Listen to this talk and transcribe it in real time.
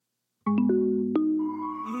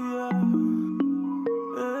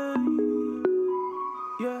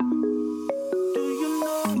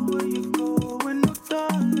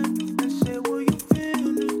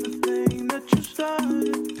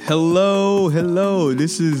Hello.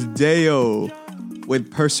 This is Deo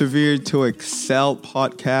with Persevere to Excel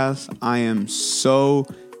podcast. I am so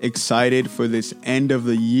excited for this end of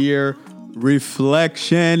the year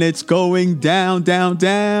reflection. It's going down.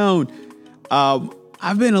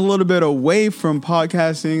 I've been a little bit away from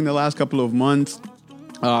podcasting the last couple of months,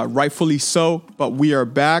 rightfully so, but we are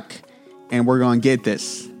back and we're going to get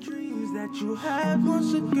this. Dreams that you had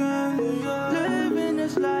once again, living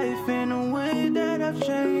this life in a way that I've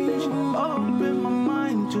changed. Open my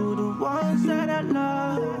mind to the ones that I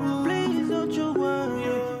love. Please don't you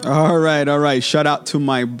worry. All right. Shout out to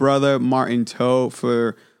my brother Martin Toe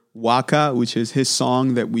for Waka, which is his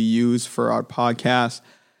song that we use for our podcast.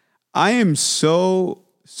 I am so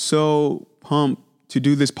pumped to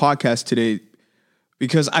do this podcast today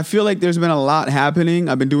because I feel like there's been a lot happening.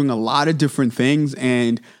 I've been doing a lot of different things,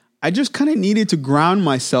 and I just kind of needed to ground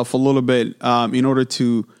myself a little bit in order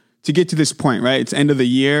to get to this point, right? It's end of the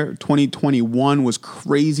year. 2021 was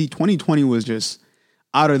crazy. 2020 was just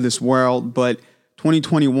out of this world, but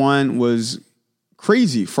 2021 was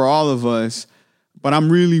crazy for all of us. But I'm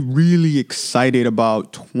really excited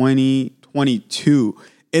about 2022.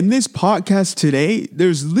 In this podcast today,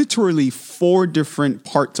 there's literally 4 different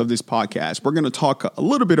parts of this podcast. We're going to talk a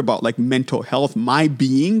little bit about like mental health, my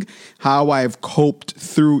being, how I've coped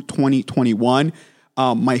through 2021,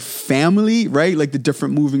 my family, right? Like the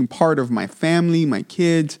different moving part of my family, my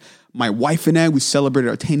kids, my wife and I, we celebrated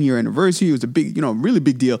our 10-year anniversary. It was a big, really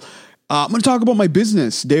big deal. I'm going to talk about my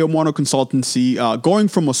business, Deo Mono Consultancy, going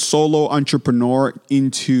from a solo entrepreneur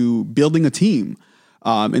into building a team.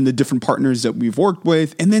 And the different partners that we've worked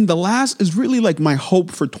with. And then the last is really like my hope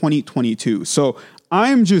for 2022. So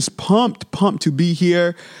I'm just pumped to be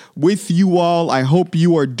here with you all. I hope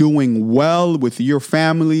you are doing well with your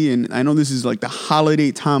family. And I know this is like the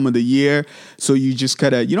holiday time of the year. So you just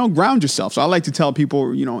gotta, ground yourself. So I like to tell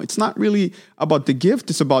people, it's not really about the gift.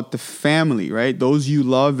 It's about the family, right? Those you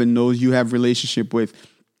love and those you have relationship with,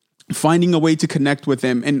 finding a way to connect with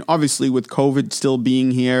them. And obviously with COVID still being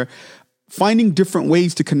here, finding different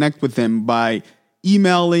ways to connect with them by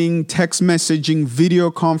emailing, text messaging, video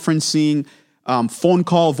conferencing, phone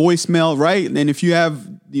call, voicemail, right? And if you have,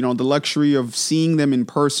 the luxury of seeing them in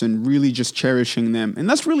person, really just cherishing them. And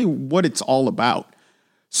that's really what it's all about.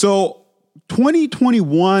 So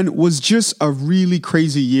 2021 was just a really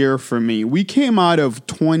crazy year for me. We came out of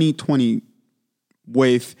 2020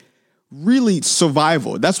 with really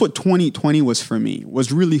survival. That's what 2020 was for me,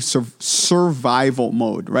 was really survival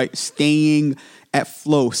mode, right? Staying at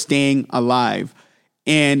flow, staying alive.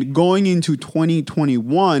 And going into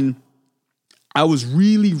 2021, I was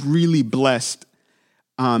really blessed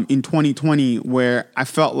in 2020 where I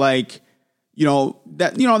felt like,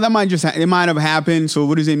 that might just, it might have happened. So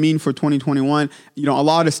what does it mean for 2021? A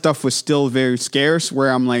lot of stuff was still very scarce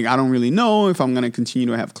where I'm like, I don't really know if I'm going to continue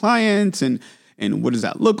to have clients and what does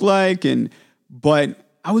that look like? But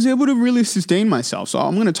I was able to really sustain myself. So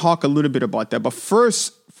I'm going to talk a little bit about that. But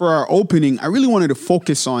first, for our opening, I really wanted to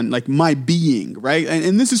focus on like my being, right?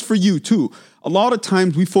 And this is for you too. A lot of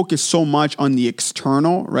times we focus so much on the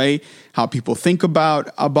external, right? How people think about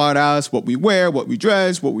us, what we wear, what we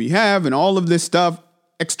dress, what we have, and all of this stuff.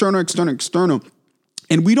 External.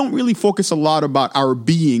 And we don't really focus a lot about our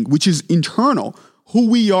being, which is internal, who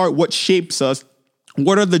we are, what shapes us.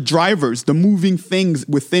 What are the drivers, the moving things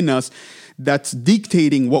within us that's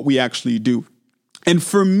dictating what we actually do? And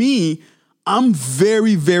for me, I'm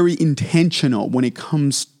very intentional when it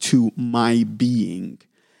comes to my being.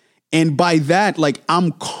 And by that, like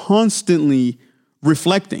I'm constantly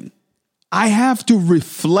reflecting. I have to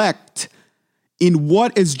reflect in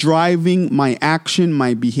what is driving my action,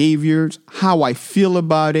 my behaviors, how I feel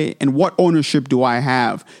about it, and what ownership do I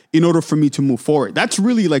have in order for me to move forward. That's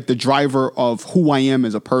really like the driver of who I am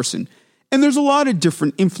as a person. And there's a lot of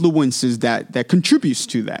different influences that contributes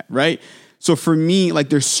to that, right? So for me, like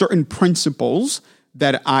there's certain principles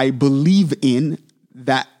that I believe in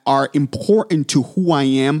that are important to who I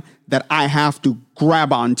am that I have to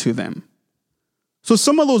grab onto them. So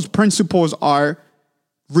some of those principles are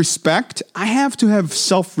respect. I have to have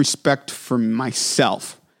self-respect for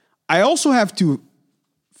myself. I also have to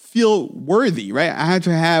feel worthy, right? I have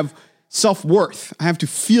to have self-worth. I have to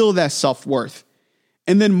feel that self-worth.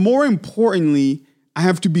 And then more importantly, I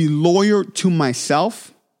have to be loyal to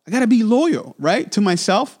myself. I got to be loyal, right? To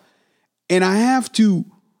myself. And I have to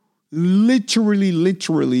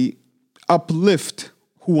literally uplift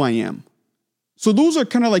who I am. So those are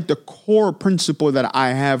kind of like the core principle that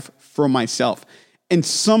I have for myself. And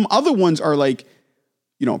some other ones are like,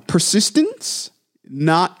 persistence,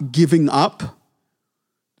 not giving up,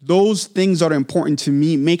 those things that are important to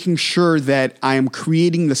me, making sure that I am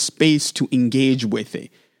creating the space to engage with it.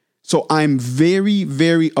 So I'm very,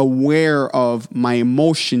 very aware of my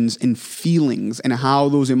emotions and feelings and how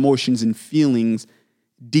those emotions and feelings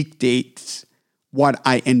dictates what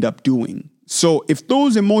I end up doing. So if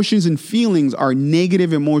those emotions and feelings are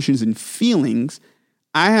negative emotions and feelings,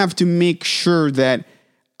 I have to make sure that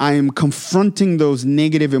I am confronting those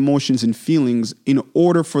negative emotions and feelings in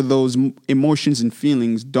order for those emotions and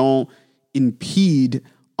feelings don't impede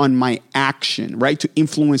on my action, right? To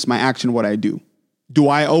influence my action, what I do. Do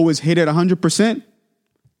I always hit it 100%?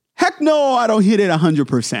 Heck no, I don't hit it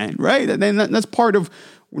 100%, right? And that's part of,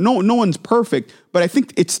 no one's perfect, but I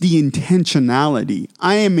think it's the intentionality.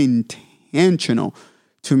 I am intentional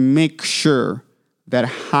to make sure that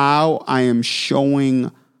how I am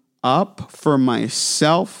showing up for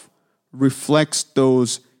myself reflects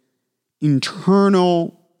those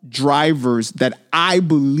internal drivers that I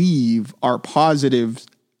believe are positives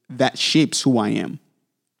that shapes who I am.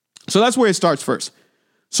 So that's where it starts first.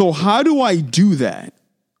 So how do I do that?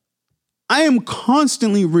 I am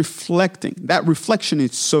constantly reflecting. That reflection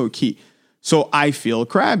is so key. So I feel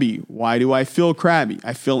crabby. Why do I feel crabby?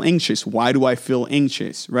 I feel anxious. Why do I feel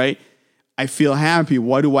anxious, right? I feel happy.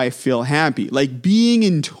 Why do I feel happy? Like being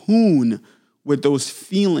in tune with those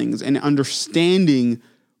feelings and understanding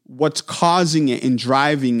what's causing it and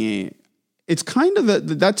driving it. It's kind of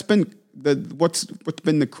what's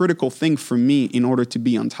been the critical thing for me in order to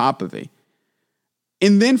be on top of it.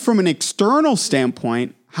 And then from an external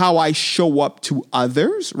standpoint, how I show up to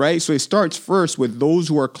others, right? So it starts first with those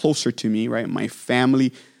who are closer to me, right? My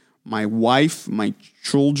family, my wife, my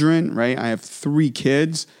children, right? I have 3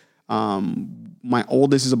 kids. My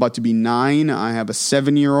oldest is about to be 9. I have a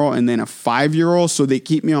 7-year-old and then a 5-year-old. So they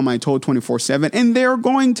keep me on my toe 24/7, and they're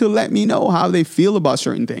going to let me know how they feel about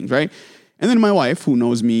certain things, right? And then my wife, who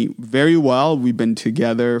knows me very well. We've been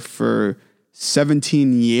together for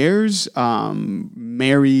 17 years,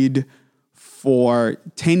 married for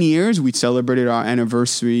 10 years. We celebrated our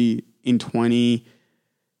anniversary in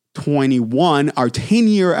 2021, our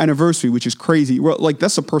 10-year anniversary, which is crazy. Like,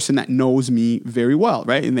 that's a person that knows me very well,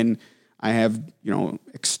 right? And then I have,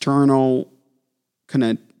 external kind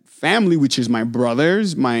of family, which is my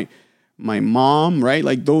brothers, my mom, right?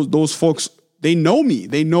 Like those folks, they know me.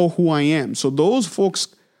 They know who I am. So those folks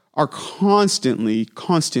are constantly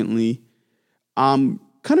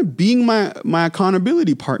kind of being my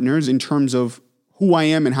accountability partners in terms of who I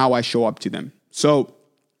am and how I show up to them. So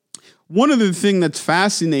one of the things that's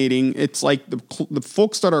fascinating, it's like the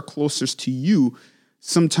folks that are closest to you,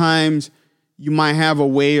 sometimes you might have a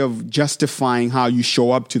way of justifying how you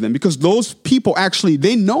show up to them because those people actually,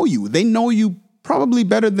 they know you. They know you probably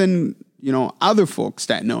better than, other folks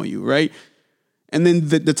that know you, right? And then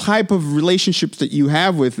the type of relationships that you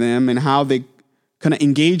have with them and how they kind of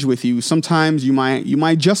engage with you, sometimes you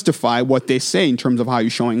might justify what they say in terms of how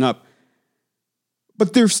you're showing up.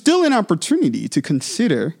 But there's still an opportunity to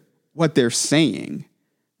consider what they're saying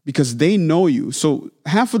because they know you. So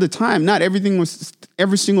half of the time, not every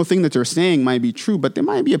single thing that they're saying might be true, but there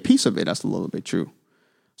might be a piece of it that's a little bit true.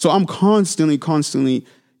 So I'm constantly,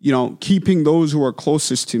 keeping those who are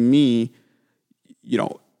closest to me,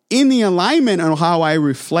 in the alignment of how I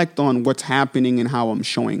reflect on what's happening and how I'm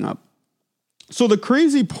showing up. So the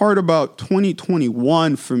crazy part about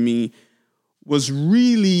 2021 for me was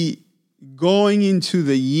really going into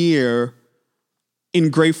the year in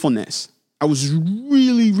gratefulness. I was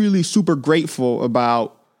really, really super grateful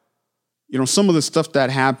about, some of the stuff that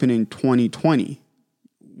happened in 2020.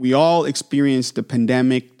 We all experienced the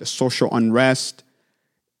pandemic, the social unrest,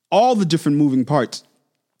 all the different moving parts.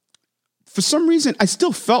 For some reason, I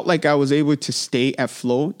still felt like I was able to stay at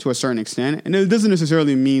flow to a certain extent. And it doesn't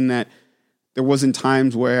necessarily mean that there wasn't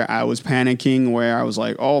times where I was panicking, where I was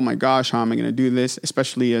like, oh my gosh, how am I going to do this?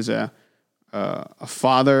 Especially as a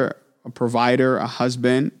father, a provider, a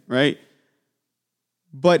husband, right?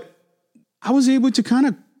 But I was able to kind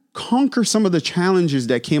of conquer some of the challenges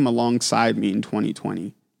that came alongside me in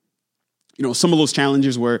 2020. Some of those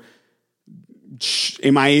challenges were,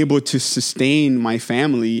 am I able to sustain my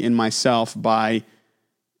family and myself by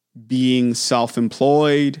being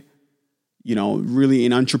self-employed, really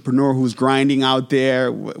an entrepreneur who's grinding out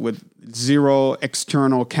there with zero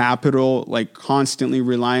external capital, like constantly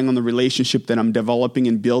relying on the relationship that I'm developing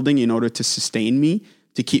and building in order to sustain me,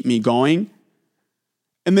 to keep me going.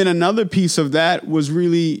 And then another piece of that was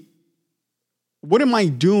really, what am I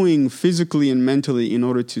doing physically and mentally in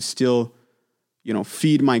order to still,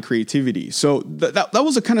 feed my creativity? So that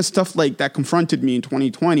was the kind of stuff like that confronted me in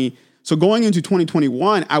 2020. So going into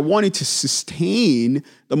 2021, I wanted to sustain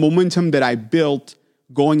the momentum that I built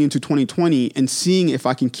going into 2020 and seeing if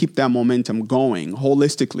I can keep that momentum going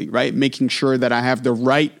holistically, right? Making sure that I have the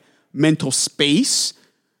right mental space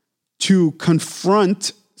to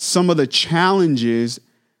confront some of the challenges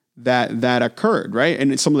that occurred, right?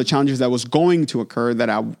 And some of the challenges that was going to occur that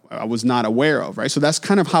I was not aware of, right? So that's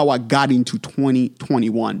kind of how I got into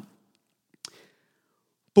 2021.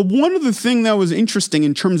 But one of the things that was interesting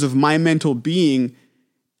in terms of my mental being,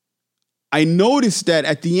 I noticed that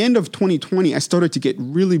at the end of 2020, I started to get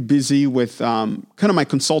really busy with kind of my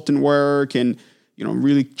consultant work and,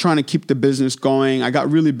 really trying to keep the business going. I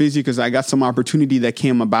got really busy because I got some opportunity that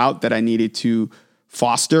came about that I needed to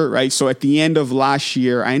foster, right? So at the end of last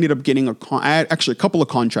year, I ended up getting I had actually a couple of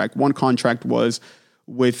contracts. One contract was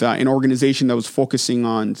with an organization that was focusing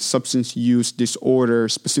on substance use disorder,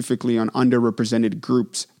 specifically on underrepresented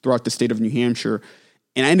groups throughout the state of New Hampshire.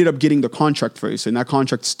 And I ended up getting the contract for it. And that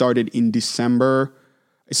contract started in December.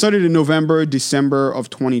 It started in November, December of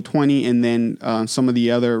 2020. And then some of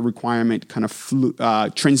the other requirement kind of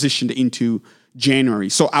transitioned into January.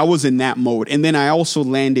 So I was in that mode. And then I also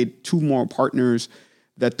landed 2 more partners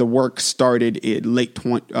that the work started in late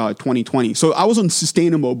 2020. So I was on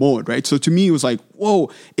sustainable mode, right? So to me, it was like, whoa,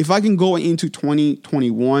 if I can go into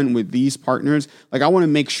 2021 with these partners, like I want to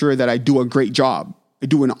make sure that I do a great job. I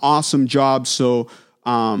do an awesome job. So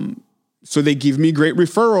they give me great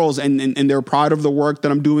referrals and they're proud of the work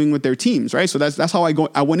that I'm doing with their teams, right? So that's how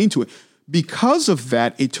I went into it. Because of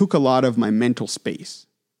that, it took a lot of my mental space.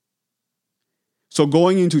 So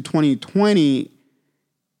going into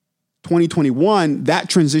 2021, that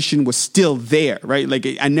transition was still there, right? Like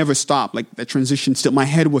I never stopped. Like that transition still, my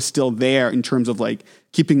head was still there in terms of like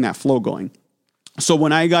keeping that flow going. So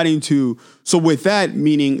when I got so with that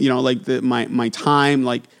meaning, like my time,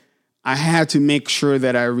 like I had to make sure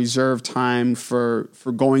that I reserve time for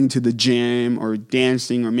going to the gym or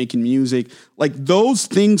dancing or making music. Like those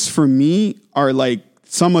things for me are like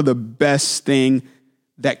some of the best thing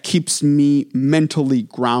that keeps me mentally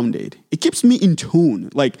grounded. It keeps me in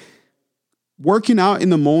tune. Like working out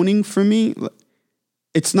in the morning for me,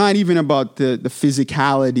 it's not even about the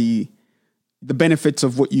physicality, the benefits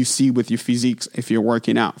of what you see with your physiques if you're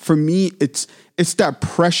working out. For me, it's that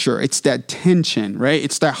pressure, it's that tension, right?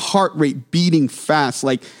 It's that heart rate beating fast.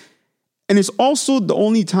 And it's also the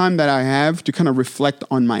only time that I have to kind of reflect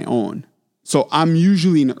on my own. So I'm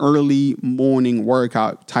usually an early morning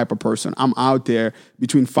workout type of person. I'm out there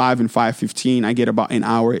between 5 and 5:15. I get about an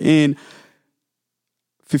hour in.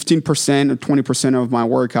 15% or 20% of my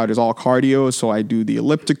workout is all cardio. So I do the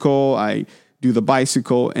elliptical, I do the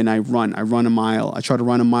bicycle, and I run. I run a mile. I try to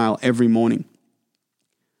run a mile every morning.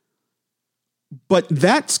 But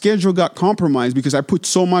that schedule got compromised because I put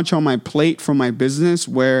so much on my plate for my business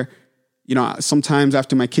where, sometimes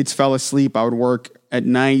after my kids fell asleep, I would work at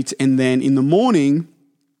night. And then in the morning,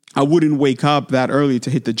 I wouldn't wake up that early to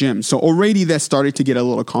hit the gym. So already that started to get a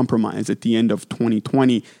little compromised at the end of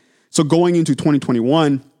 2020. So going into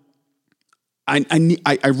 2021,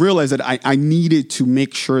 I realized that I needed to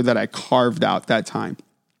make sure that I carved out that time.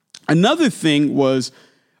 Another thing was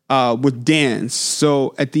with dance.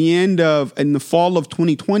 So in the fall of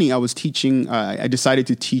 2020, I was teaching, I decided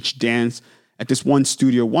to teach dance at this one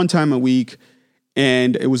studio 1 time a week.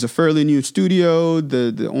 And it was a fairly new studio.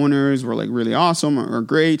 The owners were like really awesome or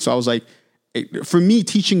great. So I was like, for me,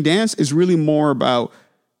 teaching dance is really more about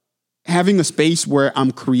having a space where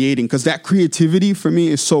I'm creating, because that creativity for me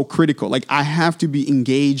is so critical. Like I have to be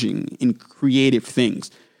engaging in creative things.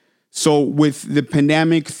 So with the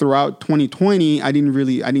pandemic throughout 2020, I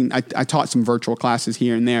taught some virtual classes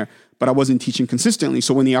here and there, but I wasn't teaching consistently.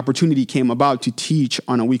 So when the opportunity came about to teach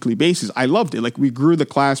on a weekly basis, I loved it. Like we grew the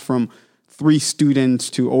class from 3 students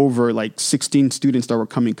to over like 16 students that were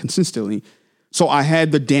coming consistently. So I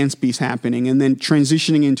had the dance piece happening, and then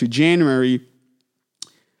transitioning into January,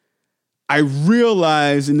 I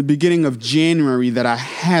realized in the beginning of January that I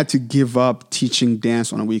had to give up teaching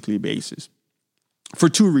dance on a weekly basis for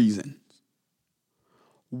 2 reasons.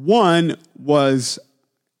 One was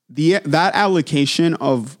that allocation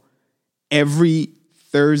of every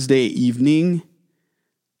Thursday evening,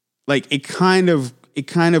 like it kind of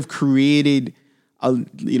created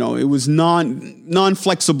it was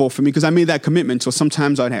non-flexible for me because I made that commitment. So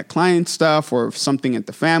sometimes I'd have client stuff or something at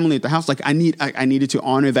the house. Like I needed to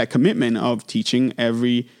honor that commitment of teaching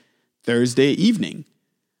every Thursday evening.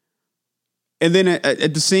 And then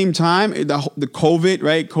at the same time, the COVID,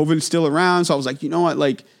 right? COVID is still around. So I was like, you know what?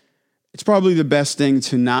 Like it's probably the best thing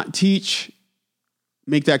to not teach,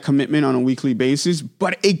 make that commitment on a weekly basis.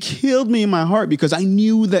 But it killed me in my heart because I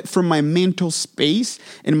knew that for my mental space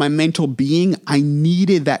and my mental being, I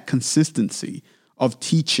needed that consistency of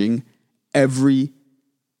teaching every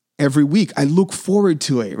every week. I look forward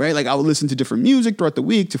to it, right? Like I would listen to different music throughout the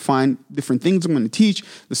week to find different things I'm going to teach.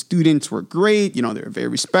 The students were great. They were very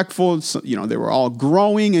respectful. So, they were all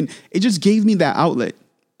growing, and it just gave me that outlet,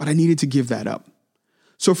 but I needed to give that up.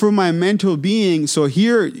 So for my mental being, so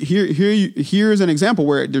here's an example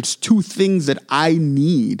where there's two things that I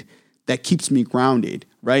need that keeps me grounded,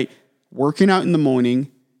 right? Working out in the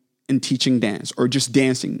morning and teaching dance, or just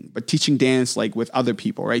dancing, but teaching dance like with other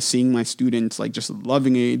people, right? Seeing my students, like just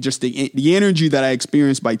loving it, just the energy that I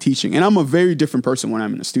experience by teaching. And I'm a very different person when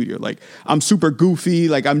I'm in the studio. Like I'm super goofy.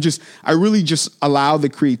 Like I really just allow the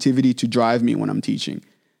creativity to drive me when I'm teaching.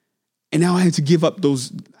 And now I had to give up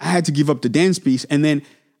the dance piece. And then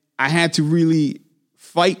I had to really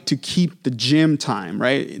fight to keep the gym time,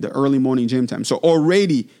 right? The early morning gym time. So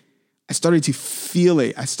already I started to feel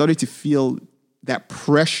it. I started to feel that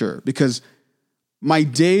pressure because my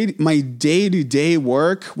day-to-day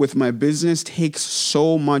work with my business takes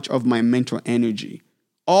so much of my mental energy.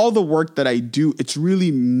 All the work that I do, it's really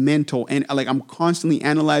mental, and like I'm constantly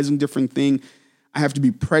analyzing different things. I have to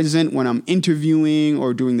be present when I'm interviewing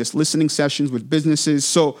or doing this listening sessions with businesses.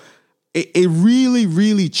 So it really,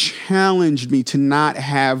 really challenged me to not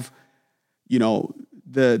have,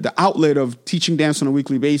 the outlet of teaching dance on a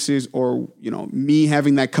weekly basis, or, me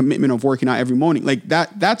having that commitment of working out every morning. Like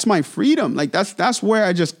that's my freedom. Like that's where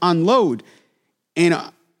I just unload. And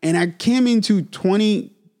I came into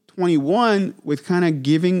 2021 with kind of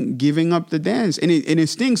giving up the dance. And it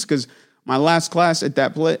stinks because my last class at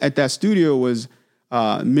that studio was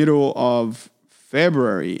middle of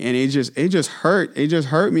February, and it just hurt. It just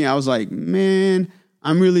hurt me. I was like, man,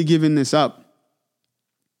 I'm really giving this up.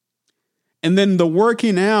 And then the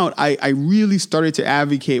working out, I really started to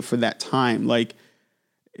advocate for that time. Like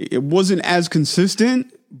it wasn't as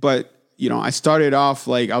consistent, but I started off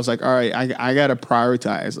like, I was like, all right, I got to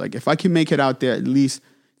prioritize. Like if I can make it out there at least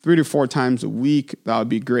 3 to 4 times a week, that would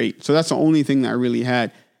be great. So that's the only thing that I really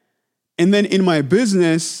had. And then in my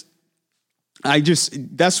business,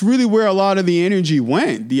 that's really where a lot of the energy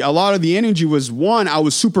went. A lot of the energy was, one, I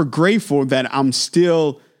was super grateful that I'm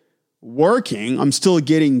still working. I'm still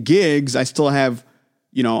getting gigs. I still have,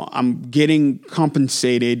 I'm getting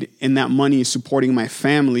compensated, and that money is supporting my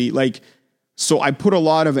family. Like, so I put a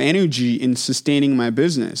lot of energy in sustaining my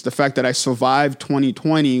business. The fact that I survived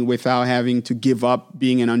 2020 without having to give up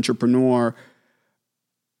being an entrepreneur.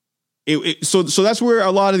 So that's where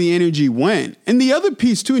a lot of the energy went. And the other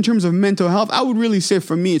piece too, in terms of mental health, I would really say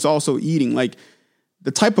for me, it's also eating. Like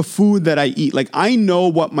the type of food that I eat, like I know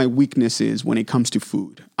what my weakness is when it comes to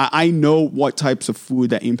food. I know what types of food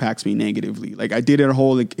that impacts me negatively. Like I did a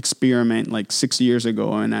whole experiment like 6 years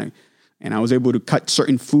ago, and I was able to cut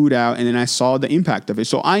certain food out, and then I saw the impact of it.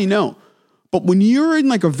 So I know. But when you're in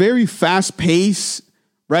like a very fast pace,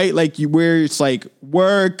 right? Like where it's like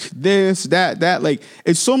work, this, that, like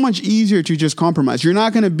it's so much easier to just compromise. You're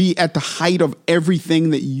not going to be at the height of everything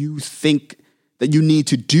that you think that you need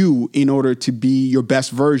to do in order to be your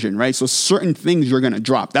best version, right? So certain things you're going to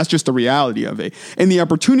drop. That's just the reality of it. And the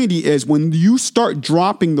opportunity is when you start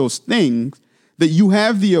dropping those things, that you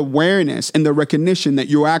have the awareness and the recognition that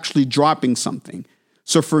you're actually dropping something.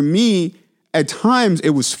 So for me, at times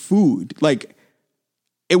it was food. Like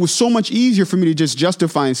it was so much easier for me to just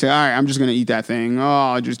justify and say, all right, I'm just going to eat that thing. Oh,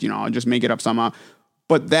 I'll just make it up somehow.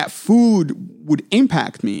 But that food would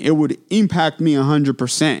impact me. It would impact me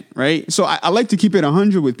 100%, right? So I like to keep it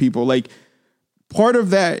 100 with people. Like part of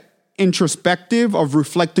that introspective of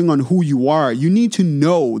reflecting on who you are, you need to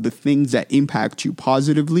know the things that impact you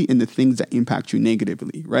positively and the things that impact you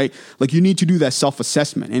negatively, right? Like you need to do that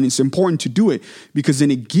self-assessment, and it's important to do it because then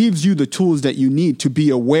it gives you the tools that you need to be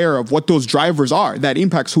aware of what those drivers are that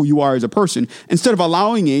impacts who you are as a person, instead of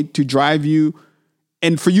allowing it to drive you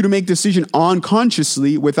and for you to make decision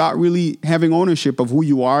unconsciously without really having ownership of who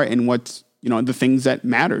you are and what's, the things that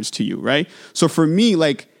matters to you, right? So for me,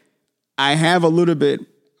 like I have a little bit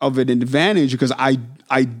of an advantage because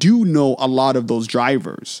I do know a lot of those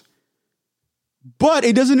drivers. But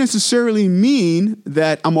it doesn't necessarily mean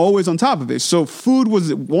that I'm always on top of it. So food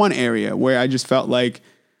was one area where I just felt like,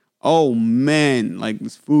 oh man, like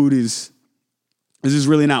this is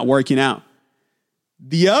really not working out.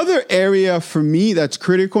 The other area for me that's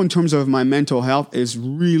critical in terms of my mental health is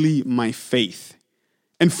really my faith.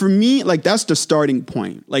 And for me, like that's the starting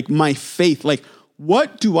point. Like my faith, like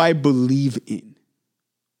what do I believe in?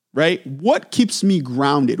 Right? What keeps me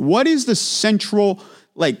grounded? What is the central,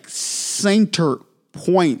 like center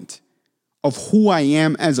point of who I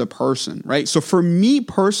am as a person, right? So for me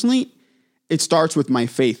personally, it starts with my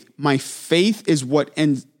faith. My faith is what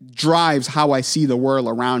drives how I see the world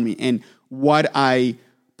around me and what I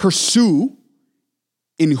pursue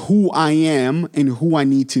in who I am and who I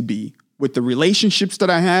need to be with the relationships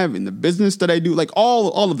that I have in the business that I do, like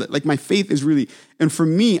all of that. Like my faith is really, and for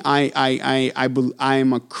me, I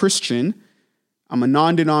am a Christian. I'm a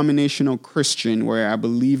non-denominational Christian where I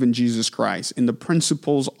believe in Jesus Christ, and the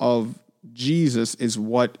principles of Jesus is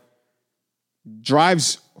what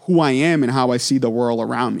drives who I am and how I see the world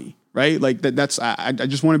around me, right? Like I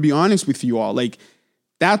just want to be honest with you all. Like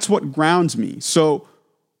that's what grounds me. So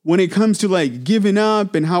when it comes to like giving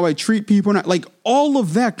up and how I treat people, like all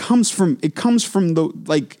of that comes from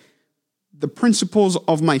the principles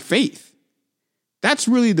of my faith. That's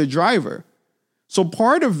really the driver. So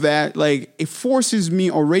part of that, like it forces me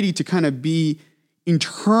already to kind of be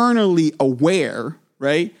internally aware,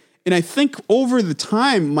 right? And I think over the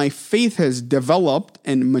time, my faith has developed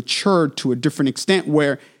and matured to a different extent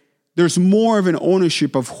where there's more of an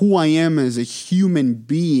ownership of who I am as a human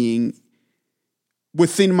being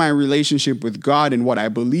within my relationship with God and what I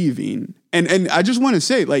believe in. And I just want to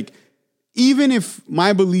say, like, even if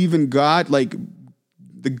my belief in God, like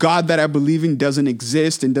the God that I believe in doesn't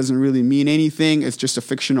exist and doesn't really mean anything, it's just a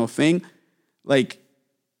fictional thing, like,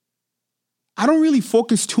 I don't really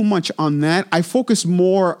focus too much on that. I focus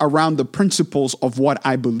more around the principles of what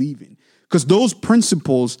I believe in, because those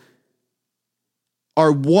principles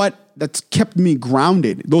are that's kept me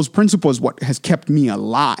grounded. Those principles what has kept me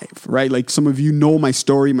alive, right? Like some of you know my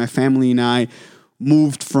story. My family and I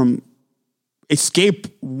moved from escape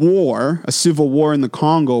war, a civil war in the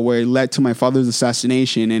Congo where it led to my father's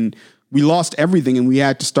assassination, and we lost everything and we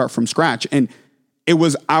had to start from scratch. And it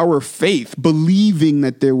was our faith, believing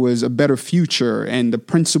that there was a better future, and the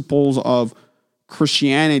principles of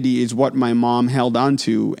Christianity is what my mom held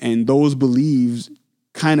onto. And those beliefs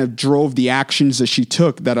kind of drove the actions that she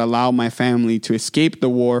took that allowed my family to escape the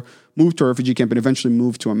war, move to a refugee camp, and eventually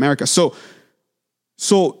move to America. So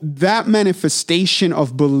that manifestation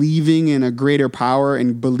of believing in a greater power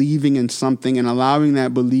and believing in something and allowing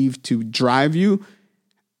that belief to drive you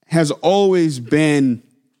has always been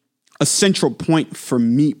a central point for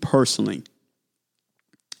me personally.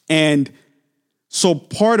 And so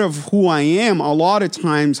part of who I am, a lot of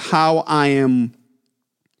times how I am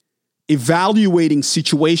evaluating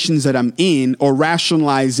situations that I'm in or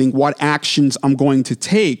rationalizing what actions I'm going to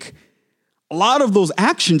take, a lot of those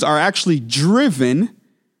actions are actually driven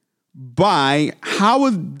by how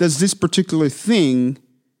does this particular thing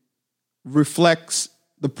reflects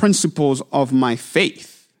the principles of my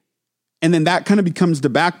faith. And then that kind of becomes the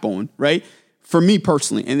backbone, right? For me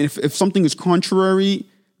personally. And if something is contrary,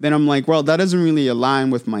 then I'm like, well, that doesn't really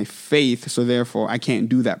align with my faith, so therefore I can't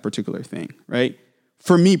do that particular thing, right?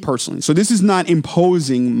 For me personally. So this is not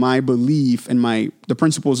imposing my belief and the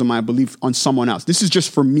principles of my belief on someone else. This is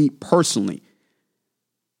just for me personally.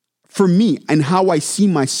 For me and how I see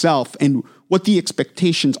myself and what the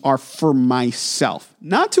expectations are for myself,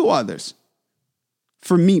 not to others,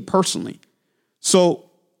 for me personally. So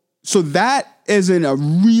that is a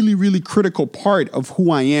really, really critical part of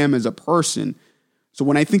who I am as a person. So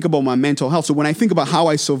when I think about my mental health, so when I think about how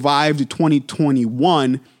I survived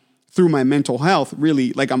 2021 through my mental health,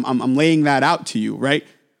 really, like I'm laying that out to you, right?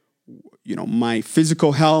 You know, my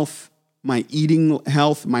physical health, my eating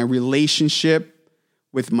health, my relationship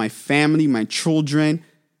with my family, my children,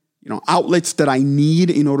 you know, outlets that I need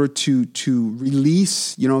in order to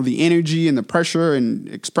release, you know, the energy and the pressure and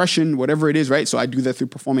expression, whatever it is, right? So I do that through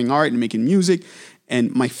performing art and making music.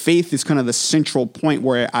 And my faith is kind of the central point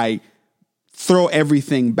where I throw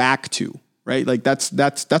everything back to, right? Like that's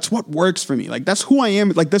what works for me. Like that's who I am.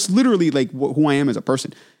 Like that's literally like who I am as a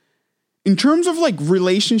person. In terms of like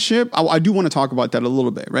relationship, I do want to talk about that a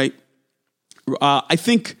little bit, right? I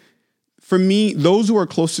think for me, those who are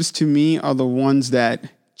closest to me are the ones that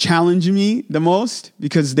challenge me the most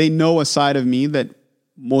because they know a side of me that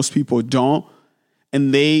most people don't,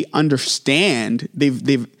 and they understand. They've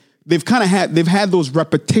had those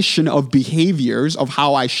repetition of behaviors of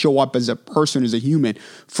how I show up as a person, as a human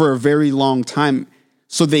for a very long time.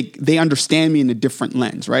 So they understand me in a different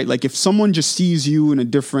lens, right? Like if someone just sees you in a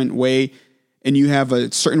different way and you have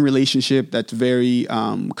a certain relationship that's very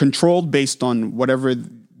controlled based on whatever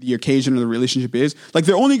the occasion of the relationship is, like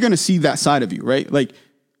they're only going to see that side of you, right? Like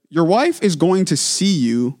your wife is going to see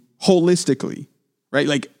you holistically, right?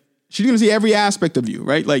 Like she's going to see every aspect of you,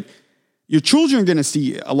 right? Like your children are going to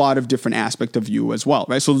see a lot of different aspects of you as well,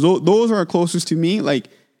 right? So those are closest to me. Like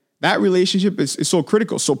that relationship is so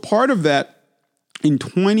critical. So part of that in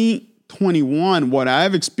 2021, what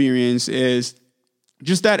I've experienced is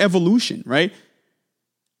just that evolution, right?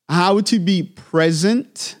 How to be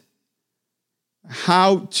present,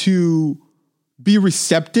 how to be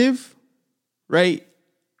receptive, right?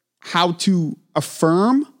 how to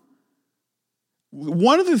affirm.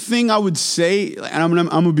 One of the thing I would say, and I'm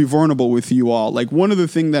gonna be vulnerable with you all. Like one of the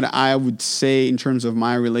thing that I would say in terms of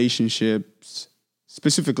my relationships,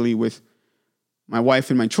 specifically with my wife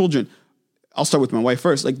and my children, I'll start with my wife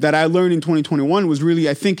first. Like that I learned in 2021 was really,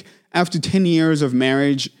 I think after 10 years of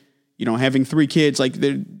marriage, you know, having 3 kids, like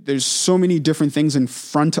there's so many different things in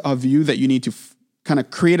front of you that you need to kind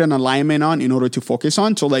of create an alignment on in order to focus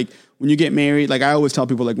on. So like when you get married, like I always tell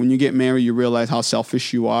people, like when you get married, you realize how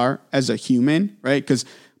selfish you are as a human, right? Because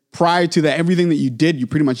prior to that, everything that you did, you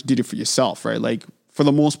pretty much did it for yourself, right? Like for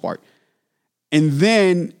the most part. And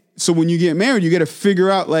then, so when you get married, you got to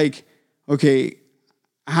figure out like, okay,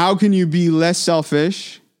 how can you be less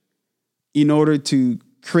selfish in order to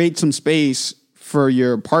create some space for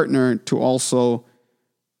your partner to also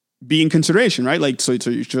be in consideration, right? Like, so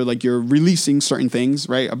like you're releasing certain things,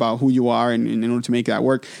 right, about who you are and in order to make that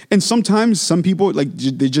work. And sometimes some people, like,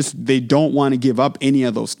 they don't want to give up any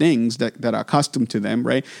of those things that are accustomed to them,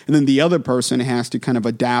 right? And then the other person has to kind of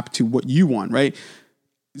adapt to what you want, right?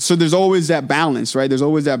 So there's always that balance, right? There's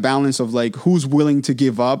always that balance of like who's willing to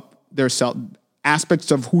give up their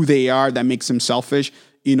aspects of who they are that makes them selfish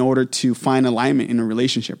in order to find alignment in a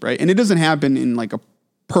relationship, right? And it doesn't happen in like a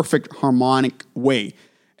perfect harmonic way.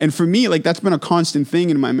 And for me, like that's been a constant thing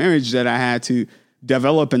in my marriage that I had to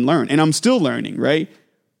develop and learn. And I'm still learning, right?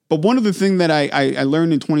 But one of the things that I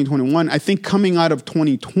learned in 2021, I think coming out of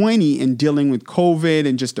 2020 and dealing with COVID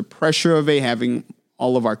and just the pressure of it, having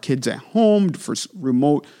all of our kids at home for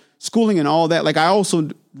remote schooling and all that, like I also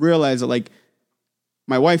realized that like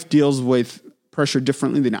my wife deals with pressure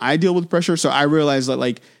differently than I deal with pressure. So I realized that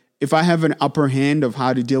like if I have an upper hand of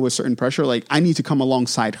how to deal with certain pressure, like I need to come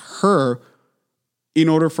alongside her in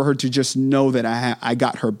order for her to just know that I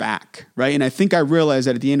got her back, right? And I think I realized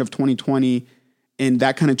that at the end of 2020 and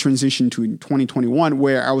that kind of transition to 2021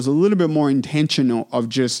 where I was a little bit more intentional of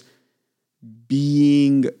just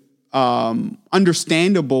being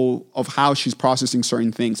understandable of how she's processing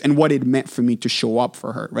certain things and what it meant for me to show up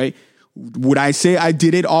for her, right? Would I say I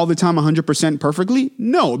did it all the time 100% perfectly?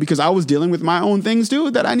 No, because I was dealing with my own things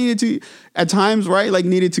too that I needed to, at times, right, like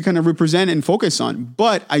needed to kind of represent and focus on.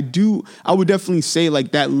 But I would definitely say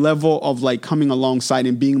like that level of like coming alongside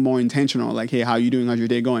and being more intentional, like, hey, how you doing? How's your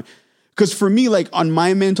day going? Because for me, like on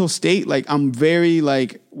my mental state, like I'm very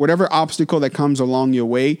like whatever obstacle that comes along your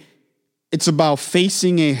way, it's about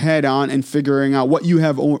facing it head on and figuring out what you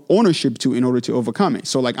have ownership to in order to overcome it.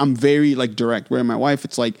 So like I'm very like direct, where my wife,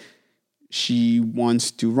 it's like, she wants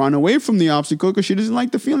to run away from the obstacle because she doesn't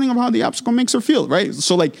like the feeling of how the obstacle makes her feel, right?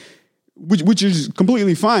 So like, which is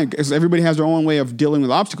completely fine because everybody has their own way of dealing with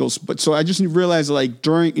obstacles. But so I just realized like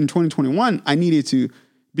in 2021, I needed to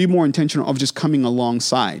be more intentional of just coming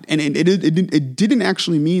alongside. And it didn't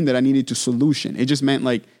actually mean that I needed to solution. It just meant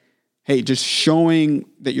like, hey, just showing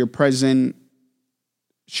that you're present,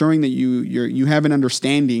 showing that you have an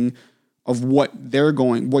understanding of what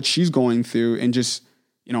she's going through, and just,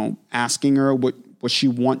 you know, asking her what she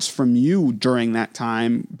wants from you during that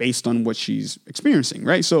time based on what she's experiencing,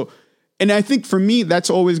 right? So, and I think for me, that's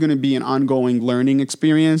always going to be an ongoing learning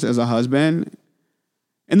experience as a husband.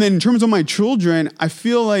 And then in terms of my children, I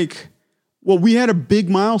feel like, well, we had a big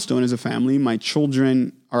milestone as a family. My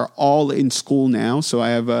children are all in school now. So I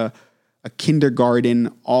have a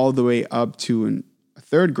kindergarten all the way up to a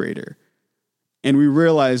third grader. And we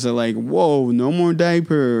realized that like, whoa, no more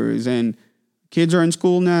diapers, and kids are in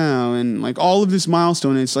school now, and like all of this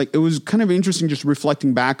milestone. It's like, it was kind of interesting just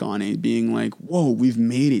reflecting back on it, being like, whoa, we've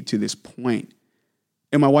made it to this point.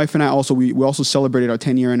 And my wife and I also, we also celebrated our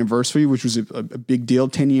 10-year anniversary, which was a big deal,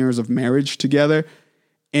 10 years of marriage together.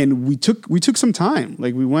 And we took some time.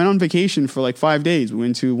 Like we went on vacation for like 5 days. We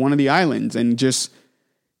went to one of the islands and just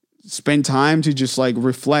spent time to just like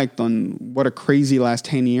reflect on what a crazy last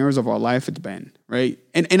 10 years of our life it's been, right?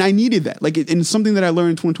 And I needed that. Like, and it's something that I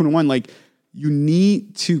learned in 2021, like, you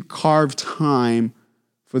need to carve time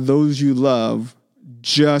for those you love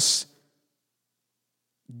just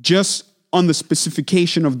on the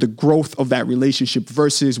specification of the growth of that relationship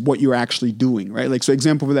versus what you're actually doing, right? Like, so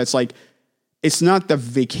example for that's like, it's not the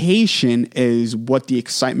vacation is what the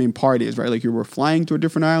excitement part is, right? Like you were flying to a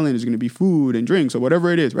different island, there's going to be food and drinks or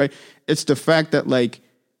whatever it is, right? It's the fact that like,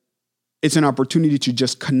 it's an opportunity to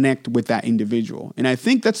just connect with that individual. And I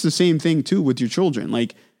think that's the same thing too with your children.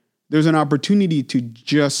 Like, there's an opportunity to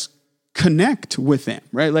just connect with them,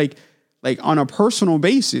 right? Like on a personal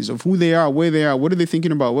basis of who they are, where they are, what are they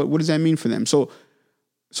thinking about? What does that mean for them? So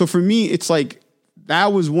for me, it's like,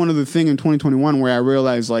 that was one of the things in 2021 where I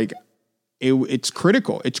realized like, it's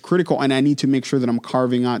critical. It's critical. And I need to make sure that I'm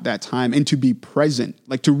carving out that time and to be present,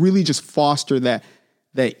 like to really just foster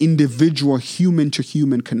the individual human to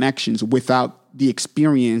human connections without the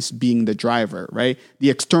experience being the driver, right? The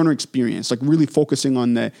external experience, like really focusing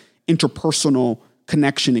on the interpersonal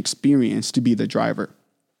connection experience to be the driver.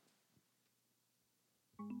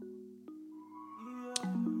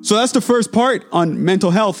 So that's the first part on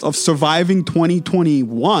mental health of surviving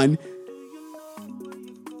 2021.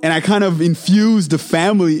 And I kind of infused the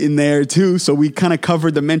family in there too. So we kind of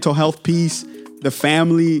covered the mental health piece, the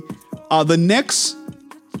family. The next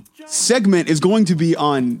segment is going to be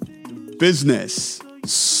on business,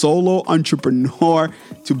 solo entrepreneur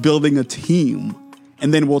to building a team.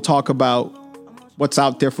 And then we'll talk about what's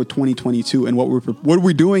out there for 2022 and what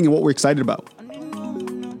we're doing and what we're excited about.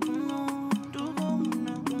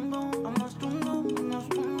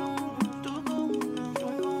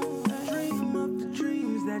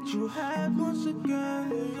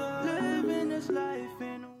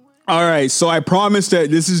 All right, so I promised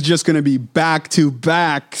that this is just going to be back to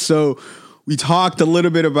back. So we talked a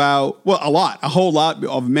little bit about, a whole lot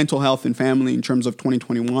of mental health and family in terms of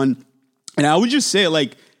 2021. And I would just say,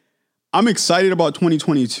 like, I'm excited about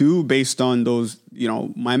 2022 based on those,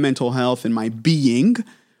 my mental health and my being.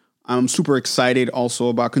 I'm super excited also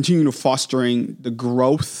about continuing to fostering the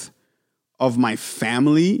growth of my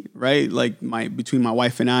family, right? Like between my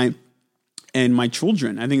wife and I and my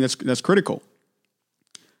children. I think that's critical.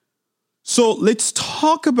 So let's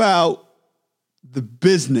talk about the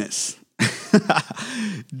business.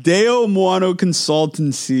 Deo Moano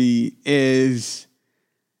Consultancy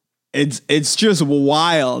it's just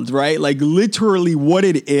wild, right? Like literally what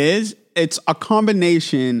it is, it's a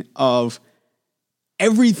combination of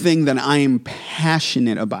everything that I am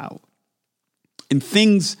passionate about and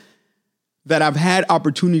things that I've had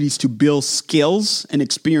opportunities to build skills and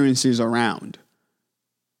experiences around.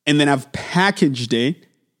 And then I've packaged it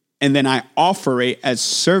and then I offer it as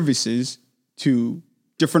services to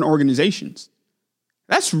different organizations.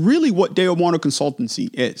 That's really what Deo Moano Consultancy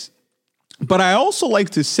is. But I also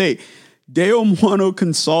like to say Deo Moano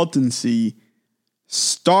Consultancy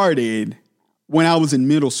started when I was in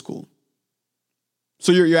middle school.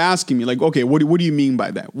 So you're asking me like, okay, what do you mean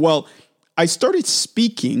by that? Well, I started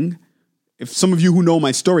speaking. If some of you who know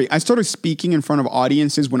my story, I started speaking in front of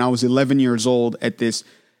audiences when I was 11 years old at this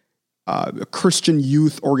a Christian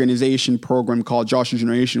youth organization program called Joshua's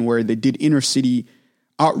Generation, where they did inner city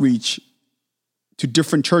outreach to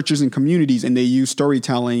different churches and communities, and they used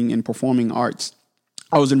storytelling and performing arts.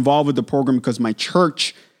 I was involved with the program because my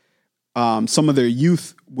church, some of their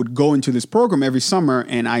youth would go into this program every summer,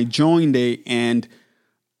 and I joined it, and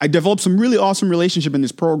I developed some really awesome relationship in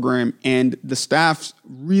this program, and the staff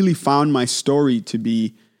really found my story to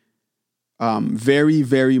be very,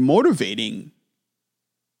 very motivating.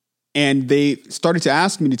 And they started to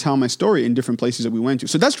ask me to tell my story in different places that we went to.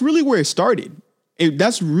 So that's really where it started.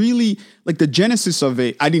 That's really like the genesis of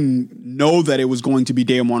it. I didn't know that it was going to be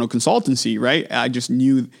Deo Moano Consultancy, right? I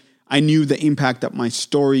knew the impact that my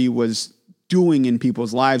story was doing in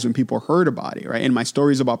people's lives when people heard about it, right? And my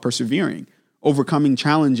story is about persevering, overcoming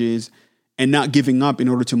challenges, and not giving up in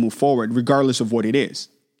order to move forward, regardless of what it is.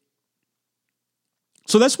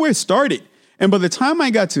 So that's where it started. And by the time I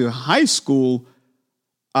got to high school,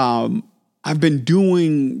 I've been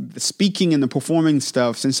doing the speaking and the performing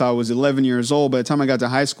stuff since I was 11 years old. By the time I got to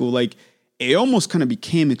high school, like it almost kind of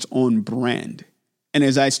became its own brand. And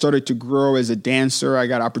as I started to grow as a dancer, I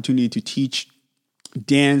got opportunity to teach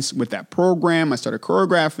dance with that program. I started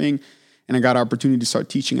choreographing, and I got opportunity to start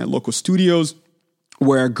teaching at local studios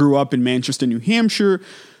where I grew up in Manchester, New Hampshire.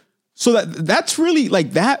 So that's really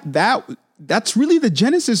like that's really the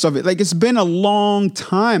genesis of it. Like it's been a long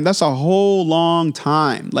time. That's a whole long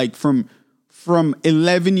time. Like from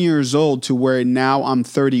 11 years old to where now I'm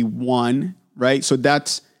 31, right? So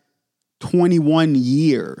that's 21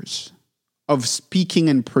 years of speaking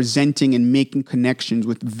and presenting and making connections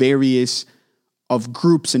with various of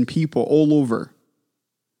groups and people all over.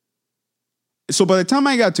 So by the time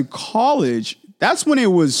I got to college, that's when it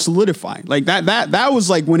was solidified. Like that was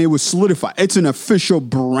like when it was solidified. It's an official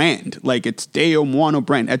brand. Like it's Deo Moano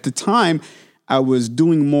brand. At the time, I was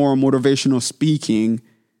doing more motivational speaking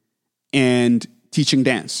and teaching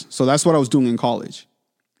dance. So that's what I was doing in college.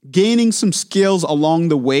 Gaining some skills along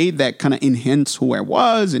the way that kind of enhanced who I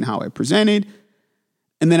was and how I presented.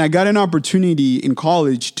 And then I got an opportunity in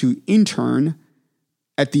college to intern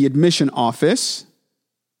at the admission office.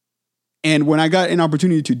 And when I got an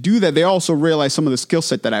opportunity to do that, they also realized some of the skill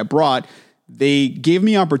set that I brought. They gave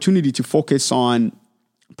me opportunity to focus on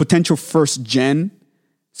potential first gen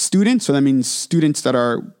students. So that means students that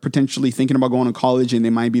are potentially thinking about going to college and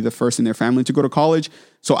they might be the first in their family to go to college.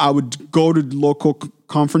 So I would go to local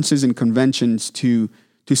conferences and conventions to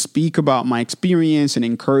speak about my experience and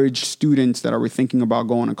encourage students that are thinking about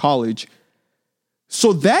going to college.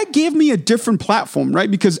 So that gave me a different platform, right?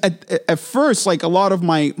 Because at first, like a lot of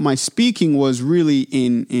my speaking was really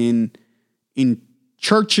in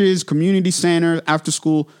churches, community centers, after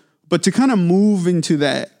school. But to kind of move into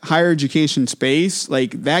that higher education space,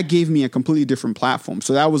 like that gave me a completely different platform.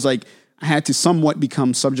 So that was like, I had to somewhat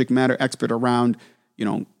become subject matter expert around,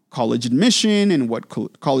 college admission and what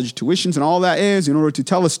college tuitions and all that is in order to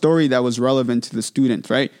tell a story that was relevant to the students,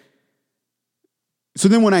 right? So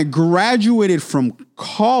then when I graduated from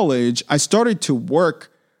college, I started to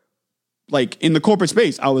work like in the corporate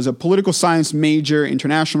space. I was a political science major,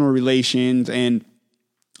 international relations, and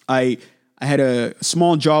I had a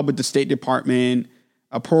small job with the State Department,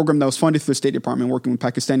 a program that was funded through the State Department working with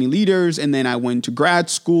Pakistani leaders. And then I went to grad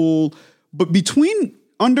school. But between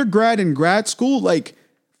undergrad and grad school, like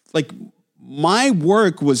my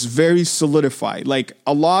work was very solidified. Like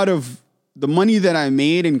a lot of the money that I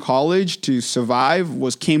made in college to survive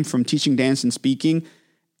came from teaching dance and speaking.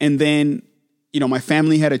 And then, my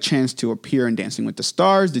family had a chance to appear in Dancing with the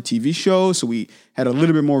Stars, the TV show. So we had a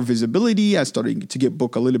little bit more visibility. I started to get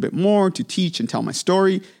booked a little bit more to teach and tell my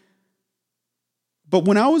story. But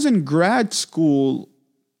when I was in grad school,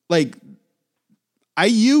 like I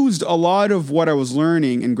used a lot of what I was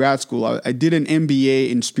learning in grad school. I did an MBA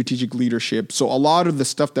in strategic leadership. So a lot of the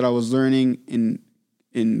stuff that I was learning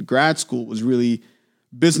in grad school was really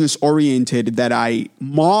business oriented, that I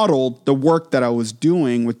modeled the work that I was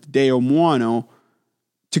doing with Deo Muano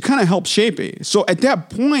to kind of help shape it. So at that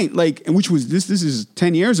point, like, and which was this is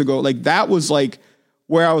 10 years ago, like that was like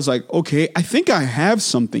where I was like, okay, I think I have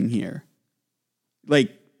something here.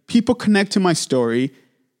 Like people connect to my story,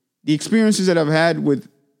 the experiences that I've had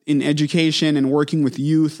in education and working with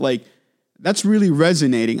youth, like that's really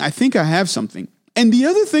resonating. I think I have something. And the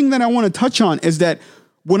other thing that I want to touch on is that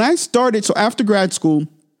when I started, so after grad school,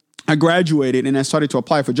 I graduated and I started to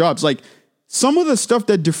apply for jobs. Like some of the stuff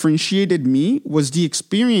that differentiated me was the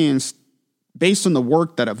experience based on the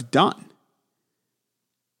work that I've done.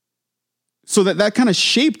 So that kind of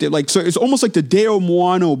shaped it. Like, so it's almost like the Deo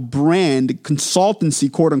Muano brand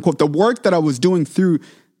consultancy, quote unquote, the work that I was doing through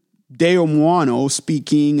Deo Muano,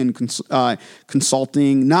 speaking and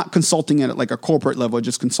consulting, not consulting at like a corporate level,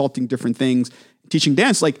 just consulting different things, teaching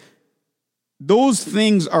dance. Like those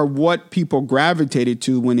things are what people gravitated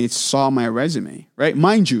to when they saw my resume, right?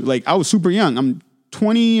 Mind you, like I was super young. I'm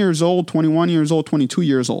 20 years old, 21 years old, 22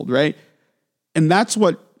 years old, right? And that's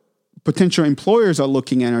what potential employers are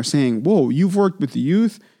looking at and are saying, whoa, you've worked with the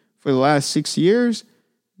youth for the last 6 years.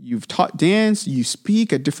 You've taught dance, you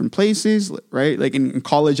speak at different places, right? Like in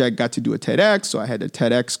college, I got to do a TEDx. So I had a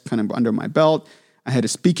TEDx kind of under my belt. I had a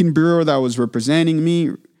speaking bureau that was representing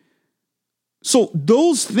me. So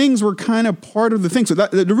those things were kind of part of the thing. So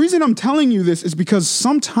the reason I'm telling you this is because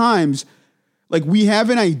sometimes like we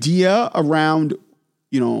have an idea around,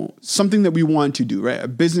 something that we want to do, right? A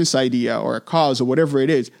business idea or a cause or whatever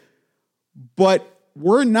it is. But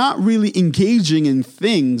we're not really engaging in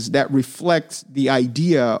things that reflect the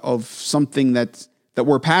idea of something that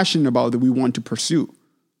we're passionate about, that we want to pursue.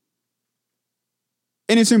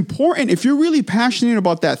 And it's important, if you're really passionate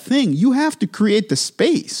about that thing, you have to create the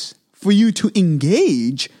space for you to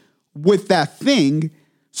engage with that thing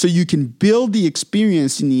so you can build the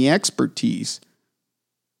experience and the expertise.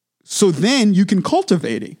 So then you can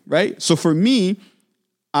cultivate it, right? So for me,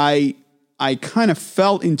 I kind of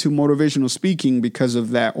fell into motivational speaking because of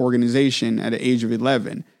that organization at the age of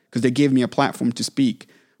 11, because they gave me a platform to speak.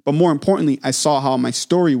 But more importantly, I saw how my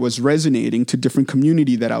story was resonating to different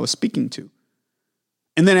community that I was speaking to.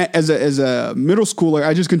 And then as a middle schooler,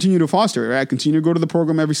 I just continued to foster it, right? I continued to go to the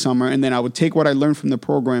program every summer, and then I would take what I learned from the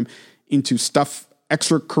program into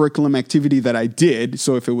extra curriculum activity that I did.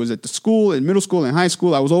 So if it was at the school, in middle school, and high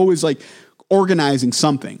school, I was always like organizing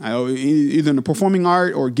something, either in the performing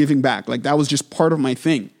art or giving back. Like that was just part of my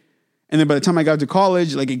thing. And then by the time I got to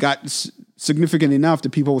college, like it got significant enough that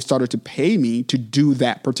people started to pay me to do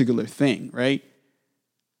that particular thing, right?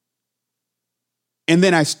 And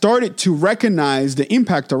then I started to recognize the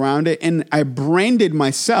impact around it, and I branded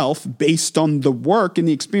myself based on the work and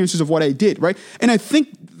the experiences of what I did, right? And I think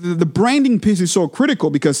the branding piece is so critical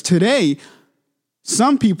because today,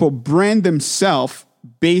 some people brand themselves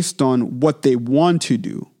based on what they want to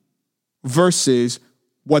do versus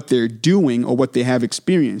what they're doing or what they have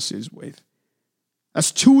experiences with.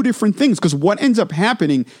 That's two different things, because what ends up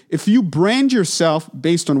happening, if you brand yourself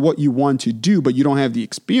based on what you want to do, but you don't have the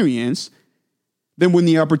experience, then when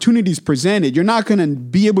the opportunity is presented, you're not going to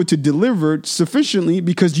be able to deliver sufficiently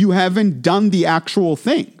because you haven't done the actual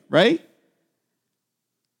thing, right?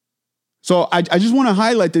 So I just want to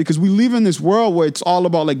highlight that because we live in this world where it's all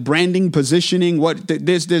about like branding, positioning,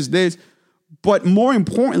 this. But more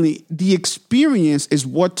importantly, the experience is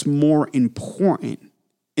what's more important.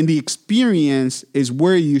 And the experience is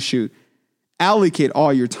where you should allocate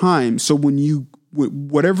all your time. So when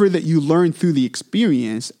whatever that you learn through the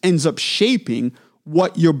experience ends up shaping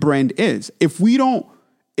what your brand is. If we're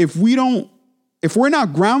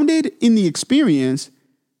not grounded in the experience,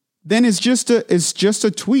 then it's just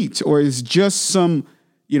a tweet, or it's just some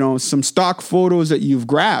stock photos that you've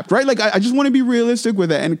grabbed, right? Like I just want to be realistic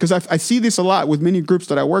with it. And because I see this a lot with many groups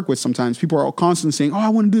that I work with, sometimes people are constantly saying, oh, I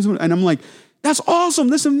want to do this. And I'm like, that's awesome.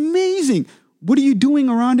 That's amazing. What are you doing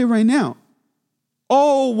around it right now?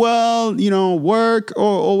 Oh, well, work.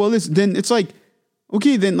 Oh, well, this, then it's like,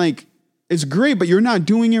 okay, then like, it's great, but you're not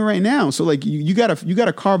doing it right now. So like you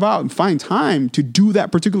gotta carve out and find time to do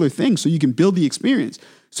that particular thing so you can build the experience.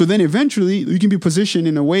 So then eventually you can be positioned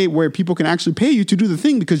in a way where people can actually pay you to do the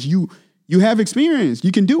thing because you have experience.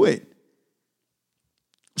 You can do it.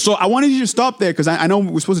 So I wanted you to stop there because I know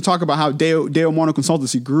we're supposed to talk about how Deo Mono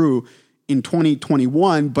Consultancy grew in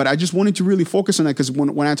 2021, but I just wanted to really focus on that because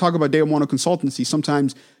when I talk about Deo Mono Consultancy,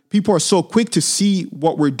 sometimes people are so quick to see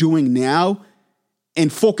what we're doing now and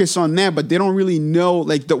focus on that, but they don't really know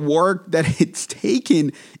like the work that it's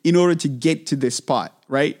taken in order to get to this spot,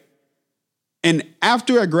 right? And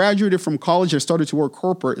after I graduated from college, I started to work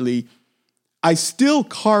corporately. I still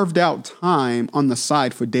carved out time on the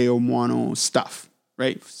side for Deo Mono stuff,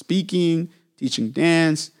 right? Speaking, teaching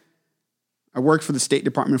dance. I worked for the State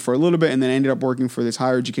Department for a little bit and then ended up working for this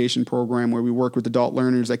higher education program where we work with adult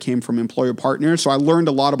learners that came from employer partners. So I learned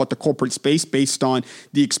a lot about the corporate space based on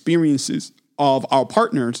the experiences of our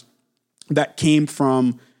partners that came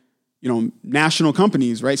from national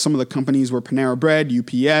companies, right? Some of the companies were Panera Bread,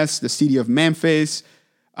 UPS, the city of Memphis,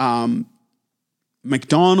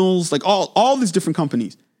 McDonald's, like all these different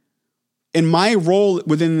companies. And my role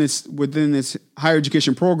within this higher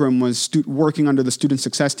education program was working under the student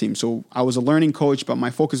success team. So I was a learning coach, but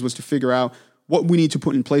my focus was to figure out what we need to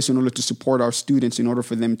put in place in order to support our students in order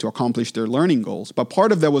for them to accomplish their learning goals. But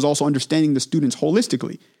part of that was also understanding the students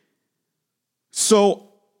holistically. So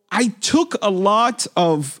I took a lot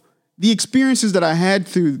of the experiences that I had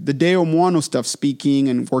through the Deo Mono stuff, speaking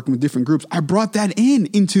and working with different groups. I brought that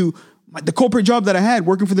into the corporate job that I had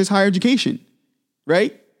working for this higher education,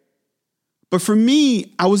 right? But for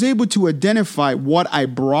me, I was able to identify what I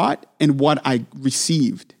brought and what I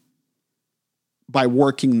received by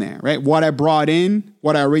working there, right? What I brought in,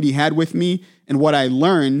 what I already had with me, and what I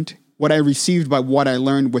learned, what I received by what I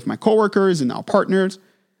learned with my coworkers and our partners.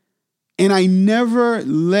 And I never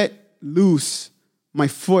let loose my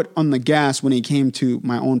foot on the gas when it came to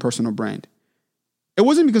my own personal brand. It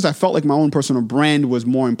wasn't because I felt like my own personal brand was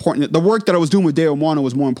more important. The work that I was doing with Deo Mono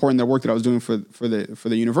was more important than the work that I was doing for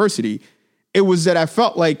the university. It was that I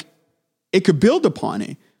felt like it could build upon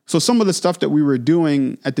it. So some of the stuff that we were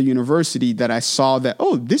doing at the university that I saw that,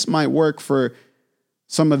 oh, this might work for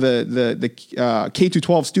some of the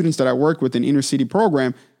K-12 students that I work with in inner city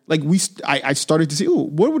program. Like I started to see, oh,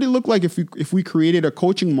 what would it look like if we created a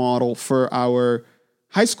coaching model for our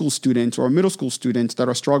high school students or middle school students that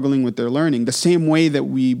are struggling with their learning, the same way that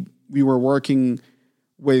we were working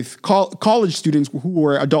with college students who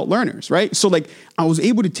were adult learners, right? So like I was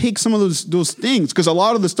able to take some of those things because a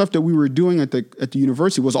lot of the stuff that we were doing at the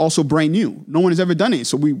university was also brand new. No one has ever done it.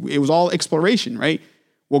 So it was all exploration, right?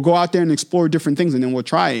 We'll go out there and explore different things and then we'll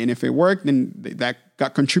try it. And if it worked, then that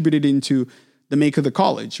got contributed into the make of the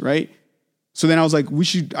college, right? So then I was like,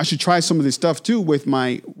 I should try some of this stuff too with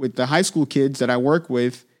the high school kids that I work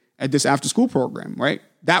with at this after school program, right?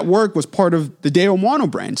 That work was part of the Deo Mono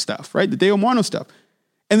brand stuff, right? The Deo Mono stuff.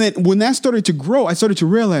 And then when that started to grow, I started to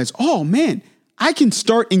realize, oh man, I can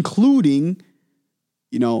start including,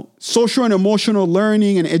 social and emotional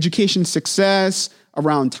learning and education success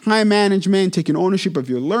around time management, taking ownership of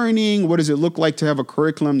your learning. What does it look like to have a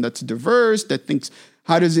curriculum that's diverse, that thinks,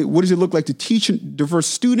 what does it look like to teach diverse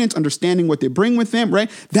students, understanding what they bring with them, right?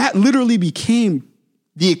 That literally became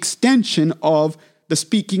the extension of the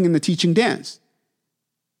speaking and the teaching dance.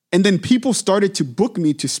 And then people started to book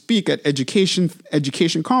me to speak at education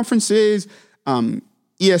conferences,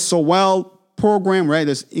 ESOL program, right?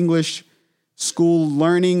 That's English School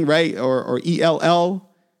Learning, right? Or ELL,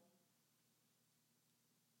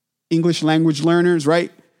 English Language Learners,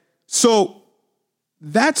 right? So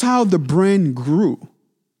that's how the brand grew.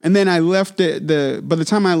 And then I left by the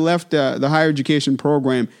time I left the higher education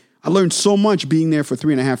program, I learned so much being there for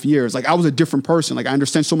 3.5 years. Like I was a different person. Like I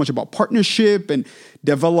understand so much about partnership and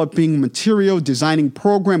developing material, designing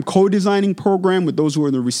program, co-designing program with those who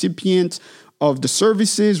are the recipients of the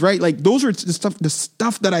services, right? Like those are the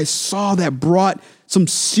stuff that I saw that brought some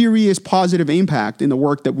serious positive impact in the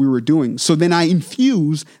work that we were doing. So then I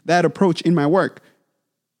infused that approach in my work.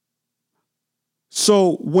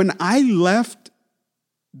 So when I left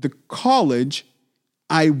the college,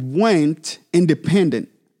 I went independent.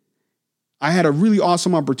 I had a really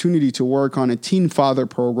awesome opportunity to work on a teen father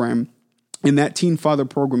program. And that teen father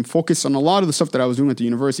program focused on a lot of the stuff that I was doing at the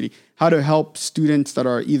university, how to help students that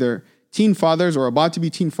are either teen fathers or about to be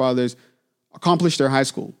teen fathers accomplish their high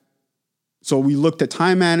school. So we looked at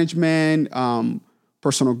time management,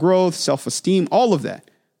 personal growth, self-esteem, all of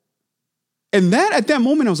that. And that at that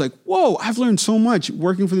moment, I was like, whoa, I've learned so much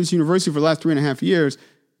working for this university for the last 3.5 years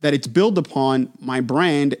that it's built upon my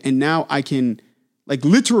brand. And now I can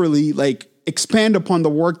literally expand upon the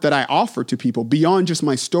work that I offer to people beyond just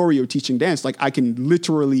my story of teaching dance. Like I can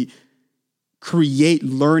literally create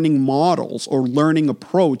learning models or learning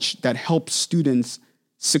approach that helps students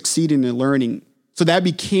succeed in their learning. So that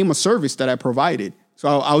became a service that I provided.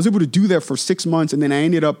 So I was able to do that for 6 months. And then I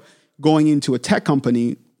ended up going into a tech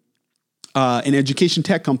company, an education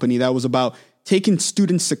tech company that was about taking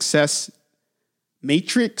student success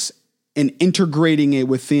matrix and integrating it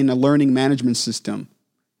within a learning management system.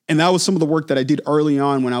 And that was some of the work that I did early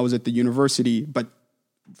on when I was at the university, but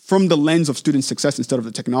from the lens of student success instead of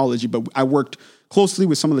the technology. But I worked closely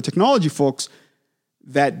with some of the technology folks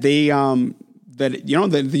that the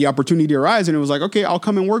opportunity arose, and it was like, okay, I'll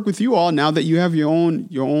come and work with you all now that you have your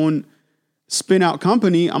own spin out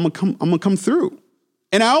company. I'm gonna come through.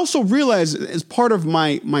 And I also realized as part of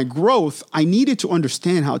my growth, I needed to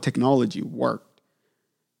understand how technology worked.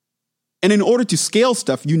 And in order to scale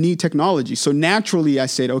stuff, you need technology. So naturally, I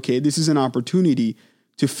said, okay, this is an opportunity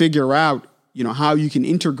to figure out, how you can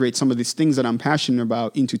integrate some of these things that I'm passionate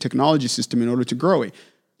about into technology system in order to grow it.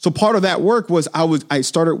 So part of that work was I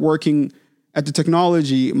started working at the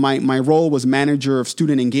technology. My role was manager of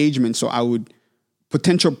student engagement. So I would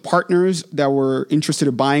potential partners that were interested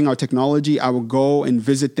in buying our technology, I would go and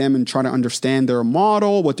visit them and try to understand their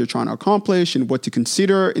model, what they're trying to accomplish, and what to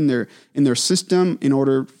consider in their system in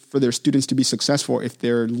order for their students to be successful if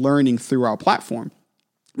they're learning through our platform.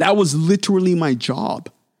 That was literally my job.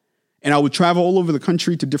 And I would travel all over the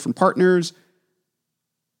country to different partners.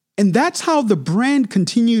 And that's how the brand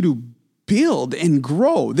continued to build and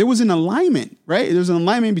grow. There was an alignment, right? There was an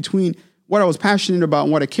alignment between what I was passionate about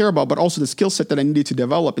and what I care about, but also the skill set that I needed to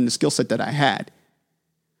develop and the skill set that I had.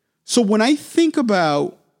 So when I think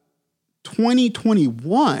about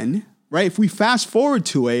 2021, right, if we fast forward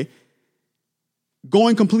to it,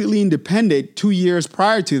 going completely independent 2 years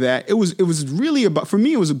prior to that, it was really about, for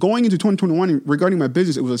me, it was going into 2021 regarding my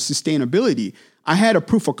business, it was a sustainability. I had a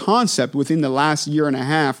proof of concept within the last year and a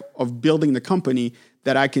half of building the company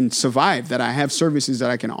that I can survive, that I have services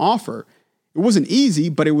that I can offer. It wasn't easy,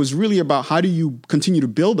 but it was really about how do you continue to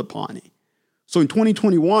build upon it. So in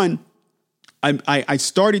 2021, I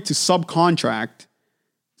started to subcontract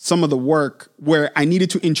some of the work where I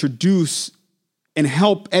needed to introduce and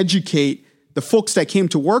help educate the folks that came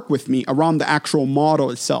to work with me around the actual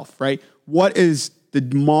model itself, right? What is the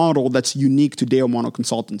model that's unique to Deo Mono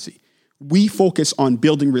Consultancy? We focus on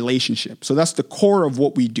building relationships. So that's the core of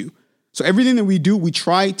what we do. So everything that we do, we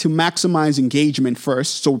try to maximize engagement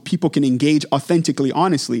first so people can engage authentically,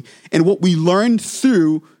 honestly. And what we learn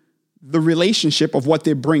through the relationship of what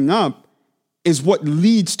they bring up is what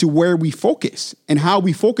leads to where we focus and how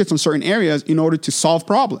we focus on certain areas in order to solve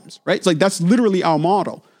problems, right? It's like that's literally our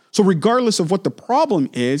model. So regardless of what the problem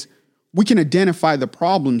is, we can identify the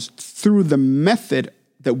problems through the method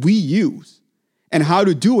that we use. And how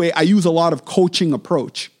to do it, I use a lot of coaching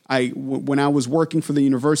approach. When I was working for the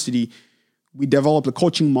university, we developed a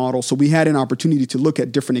coaching model. So we had an opportunity to look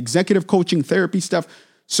at different executive coaching, therapy stuff.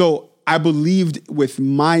 So I believed with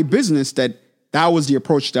my business that was the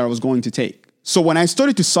approach that I was going to take. So when I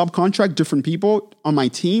started to subcontract different people on my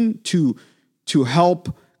team to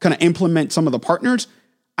help kind of implement some of the partners,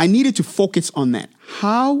 I needed to focus on that.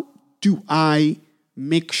 How do I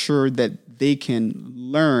make sure that they can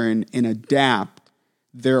learn and adapt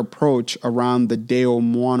their approach around the Deo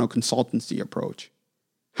Mono Consultancy approach?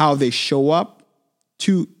 How they show up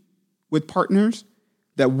with partners,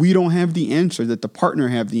 that we don't have the answer, that the partner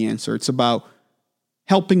have the answer. It's about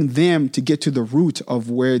helping them to get to the root of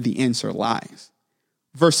where the answer lies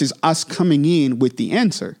versus us coming in with the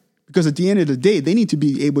answer. Because at the end of the day, they need to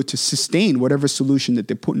be able to sustain whatever solution that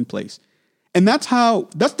they put in place. And that's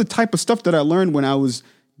the type of stuff that I learned when I was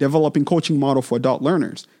developing coaching model for adult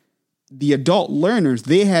learners. The adult learners,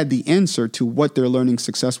 they had the answer to what their learning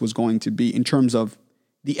success was going to be in terms of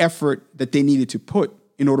the effort that they needed to put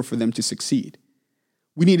in order for them to succeed.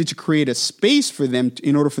 we needed to create a space for them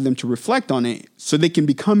in order for them to reflect on it so they can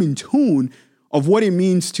become in tune of what it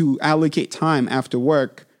means to allocate time after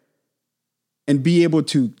work and be able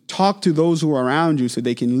to talk to those who are around you so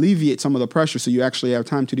they can alleviate some of the pressure so you actually have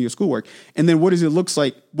time to do your schoolwork. And then what does it look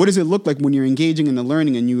like when you're engaging in the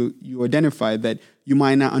learning and you identify that you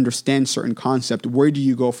might not understand certain concept? Where do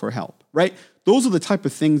you go for help, right? Those are the type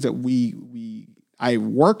of things that I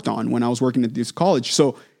worked on when I was working at this college.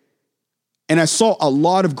 And I saw a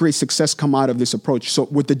lot of great success come out of this approach. So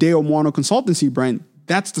with the Deo Mono Consultancy brand,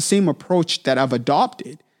 that's the same approach that I've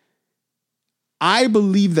adopted. I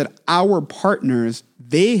believe that our partners,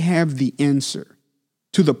 they have the answer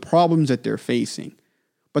to the problems that they're facing.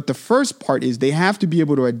 But the first part is they have to be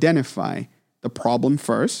able to identify the problem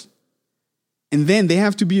first. And then they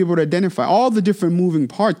have to be able to identify all the different moving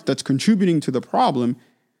parts that's contributing to the problem.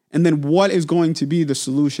 And then what is going to be the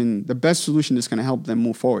solution, the best solution that's going to help them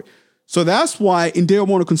move forward. So that's why in Deo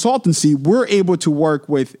Mono Consultancy, we're able to work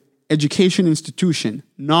with education institution,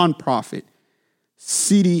 nonprofit,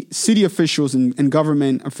 city officials and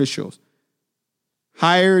government officials,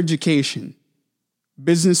 higher education,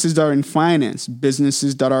 businesses that are in finance,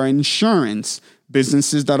 businesses that are in insurance,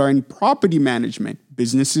 businesses that are in property management,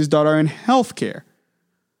 businesses that are in healthcare.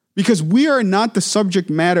 Because we are not the subject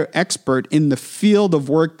matter expert in the field of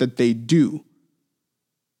work that they do.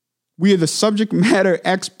 We are the subject matter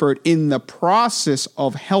expert in the process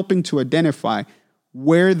of helping to identify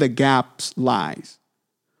where the gaps lies.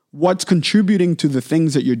 What's contributing to the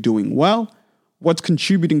things that you're doing well? What's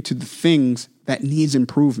contributing to the things that needs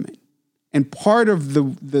improvement? And part of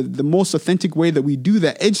the most authentic way that we do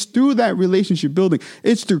that, it's through that relationship building.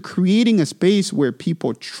 It's through creating a space where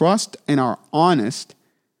people trust and are honest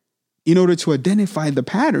in order to identify the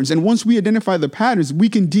patterns. And once we identify the patterns, we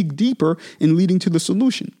can dig deeper in leading to the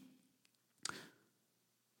solution.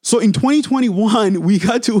 So in 2021, we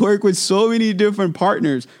got to work with so many different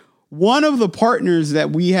partners. One of the partners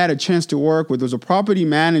that we had a chance to work with was a property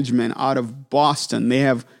management out of Boston. They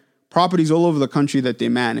have properties all over the country that they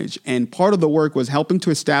manage. And part of the work was helping to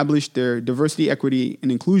establish their diversity, equity,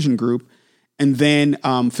 and inclusion group, and then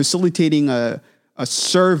facilitating a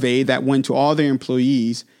survey that went to all their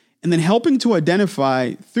employees, and then helping to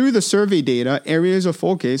identify through the survey data areas of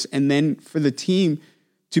focus, and then for the team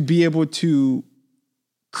to be able to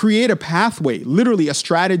create a pathway, literally a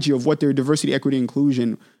strategy of what their diversity, equity,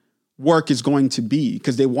 inclusion work is going to be,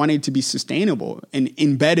 because they want it to be sustainable and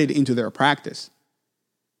embedded into their practice.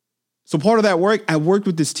 So part of that work, I worked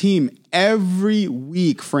with this team every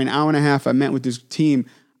week for an hour and a half. I met with this team.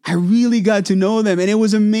 I really got to know them, and it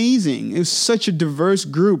was amazing. It was such a diverse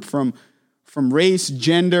group from race,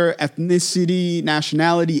 gender, ethnicity,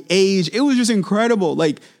 nationality, age. It was just incredible.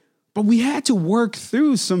 But we had to work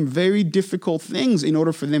through some very difficult things in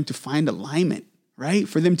order for them to find alignment, right?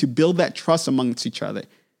 For them to build that trust amongst each other.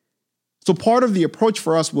 So part of the approach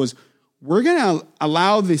for us was, we're going to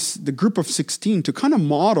allow the group of 16 to kind of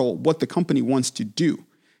model what the company wants to do.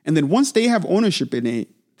 And then once they have ownership in it,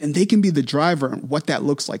 then they can be the driver on what that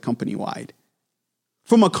looks like company-wide.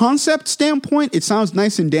 From a concept standpoint, it sounds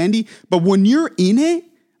nice and dandy, but when you're in it,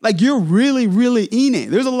 you're really, really in it.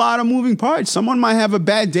 There's a lot of moving parts. Someone might have a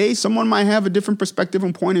bad day. Someone might have a different perspective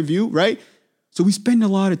and point of view, right? So we spend a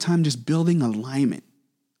lot of time just building alignment,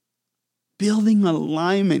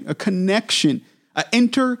 a connection, an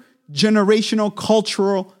intergenerational,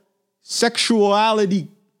 cultural, sexuality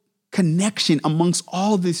connection amongst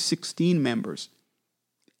all these 16 members.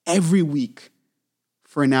 Every week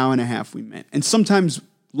for an hour and a half we met. And sometimes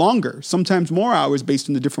longer, sometimes more hours based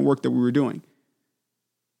on the different work that we were doing.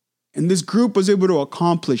 And this group was able to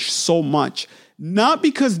accomplish so much, not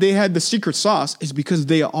because they had the secret sauce, it's because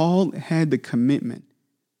they all had the commitment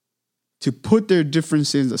to put their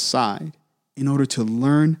differences aside in order to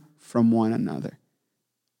learn from one another.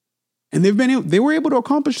 And they were able to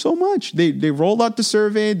accomplish so much. They rolled out the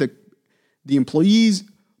survey, the employees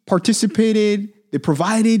participated, they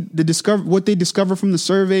provided what they discovered from the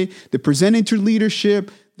survey, they presented to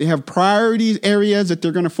leadership, they have priorities areas that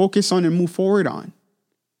they're going to focus on and move forward on.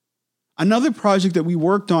 Another project that we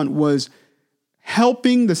worked on was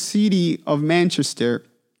helping the city of Manchester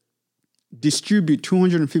distribute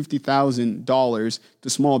 $250,000 to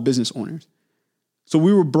small business owners. So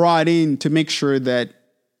we were brought in to make sure that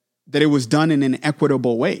it was done in an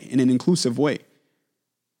equitable way, in an inclusive way.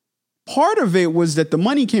 Part of it was that the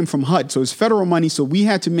money came from HUD, so it's federal money, so we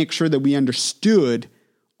had to make sure that we understood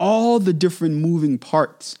all the different moving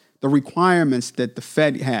parts, the requirements that the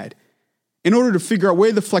Fed had. in order to figure out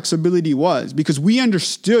where the flexibility was, because we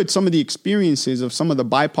understood some of the experiences of some of the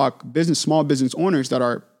BIPOC small business owners that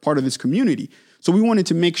are part of this community. So we wanted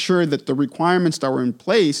to make sure that the requirements that were in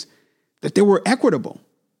place, that they were equitable.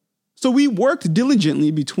 So we worked diligently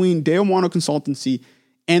between Deo Mono Consultancy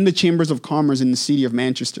and the Chambers of Commerce in the city of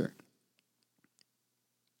Manchester.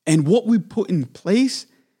 And what we put in place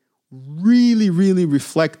really, really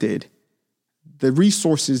reflected the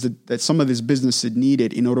resources that some of this business had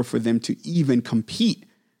needed in order for them to even compete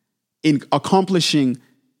in accomplishing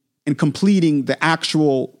and completing the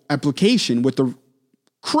actual application with the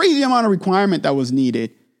crazy amount of requirement that was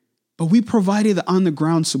needed. But we provided the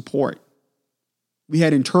on-the-ground support. We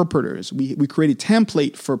had interpreters. We created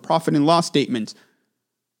template for profit and loss statements.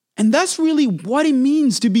 And that's really what it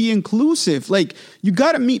means to be inclusive. Like, you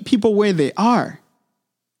got to meet people where they are.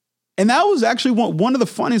 And that was actually one of the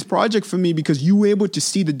funnest projects for me, because you were able to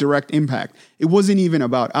see the direct impact. It wasn't even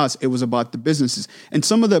about us. It was about the businesses. And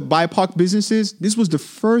some of the BIPOC businesses, this was the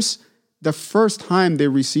first time they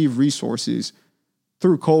received resources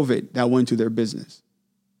through COVID that went to their business.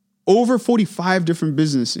 Over 45 different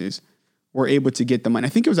businesses were able to get the money. I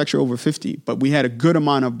think it was actually over 50, but we had a good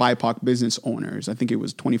amount of BIPOC business owners. I think it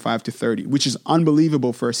was 25 to 30, which is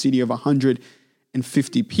unbelievable for a city of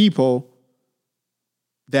 150 people,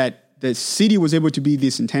 that the city was able to be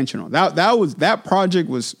this intentional. That project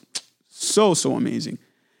was so amazing.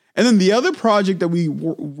 And then the other project that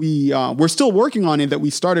we're still working on it, that we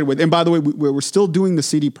started with, and by the way, we're still doing the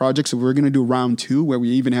city project, so we're going to do round 2 where we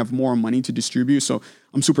even have more money to distribute. So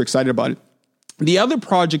I'm super excited about it. The other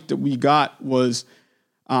project that we got was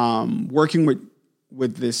working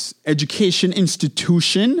with this education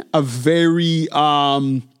institution, a very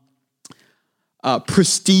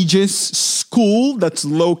prestigious school that's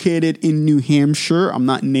located in New Hampshire. I'm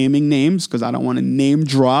not naming names because I don't want to name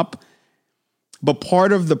drop. But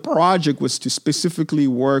part of the project was to specifically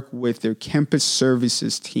work with their campus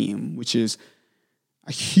services team, which is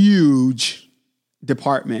a huge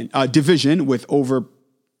division with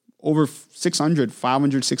over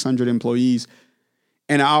 600 employees.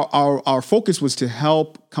 And our focus was to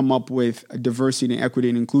help come up with a diversity and equity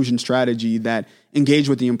and inclusion strategy that engaged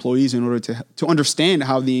with the employees in order to understand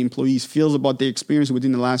how the employees feels about their experience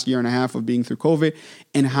within the last year and a half of being through COVID,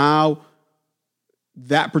 and how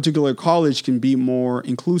that particular college can be more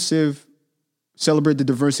inclusive, celebrate the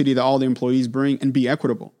diversity that all the employees bring, and be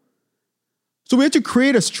equitable. So we had to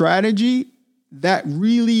create a strategy that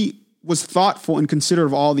really was thoughtful and considerate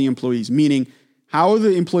of all the employees, meaning how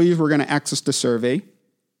the employees were going to access the survey,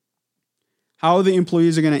 how the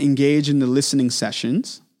employees are going to engage in the listening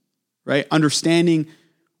sessions, right? Understanding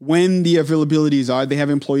when the availabilities are. They have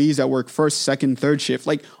employees that work first, second, third shift,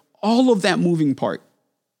 like all of that moving part.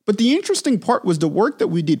 But the interesting part was the work that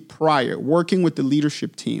we did prior, working with the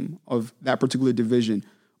leadership team of that particular division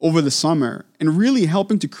over the summer, and really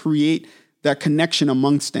helping to create that connection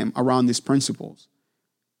amongst them around these principles.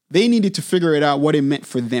 They needed to figure it out, what it meant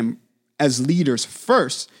for them as leaders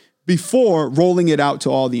first, before rolling it out to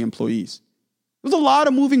all the employees. There's a lot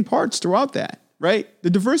of moving parts throughout that, right? The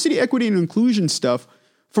diversity, equity, and inclusion stuff,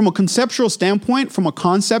 from a conceptual standpoint, from a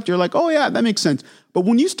concept, you're like, oh yeah, that makes sense. But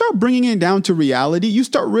when you start bringing it down to reality, you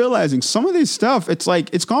start realizing some of this stuff,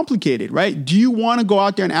 it's complicated, right? Do you want to go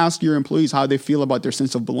out there and ask your employees how they feel about their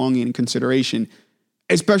sense of belonging and consideration,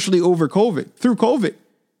 especially through COVID,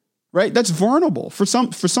 right? That's vulnerable for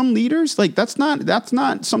some leaders. Like that's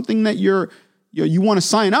not something that you want to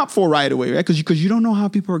sign up for right away, right? Because you don't know how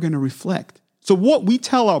people are going to reflect. So what we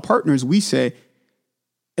tell our partners, we say,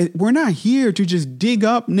 we're not here to just dig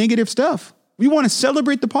up negative stuff. We want to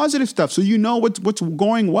celebrate the positive stuff, so you know what's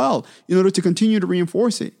going well in order to continue to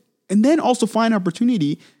reinforce it. And then also find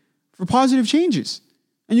opportunity for positive changes.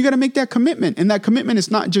 And you got to make that commitment. And that commitment is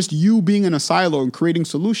not just you being in a silo and creating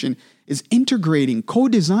solution, is integrating,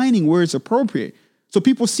 co-designing where it's appropriate. So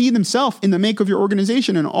people see themselves in the make of your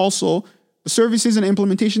organization, and also the services and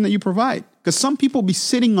implementation that you provide. Because some people be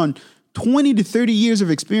sitting on 20 to 30 years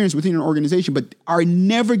of experience within an organization, but are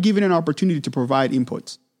never given an opportunity to provide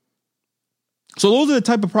inputs. So those are the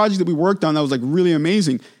type of projects that we worked on that was like really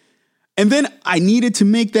amazing. And then I needed to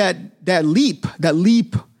make that leap,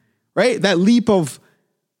 right? That leap of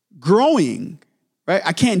growing, right?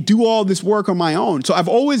 I can't do all this work on my own. So I've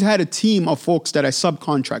always had a team of folks that I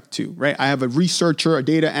subcontract to, right? I have a researcher, a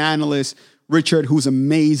data analyst, Richard, who's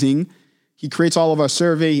amazing. He creates all of our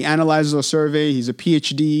survey. He analyzes our survey. He's a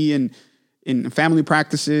PhD in family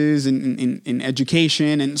practices and in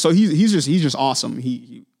education. And so he's just awesome.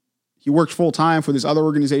 He works full time for this other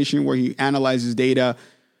organization where he analyzes data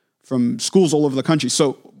from schools all over the country.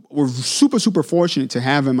 So we're super, super fortunate to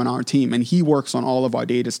have him on our team, and he works on all of our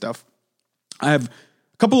data stuff. I have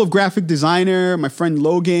a couple of graphic designer, my friend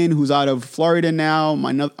Logan, who's out of Florida now,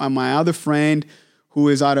 my other friend who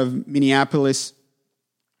is out of Minnesota,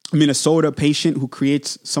 Patient, who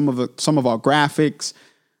creates some of our graphics.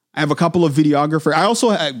 I have a couple of videographers. I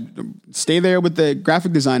also stay there with the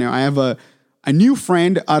graphic designer. I have a new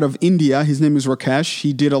friend out of India. His name is Rakesh.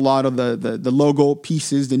 He did a lot of the logo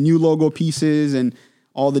pieces, the new logo pieces, and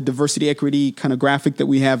all the diversity, equity kind of graphic that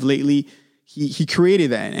we have lately. He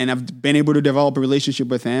created that, and I've been able to develop a relationship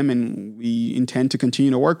with him, and we intend to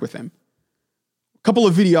continue to work with him. A couple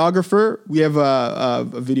of videographer. We have a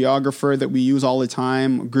videographer that we use all the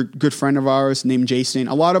time, a good friend of ours named Jason.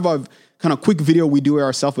 A lot of our kind of quick video we do it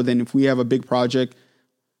ourselves, but then if we have a big project,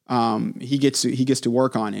 he gets to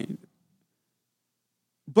work on it.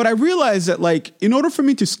 But I realized that, like, in order for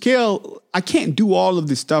me to scale, I can't do all of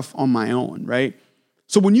this stuff on my own, right?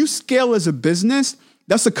 So when you scale as a business,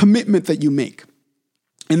 that's a commitment that you make.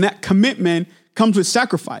 And that commitment comes with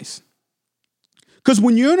sacrifice. Because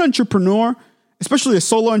when you're an entrepreneur, especially a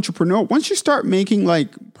solo entrepreneur, once you start making like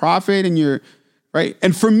profit and you're, right?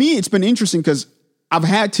 And for me, it's been interesting because I've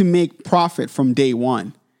had to make profit from day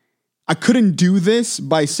one. I couldn't do this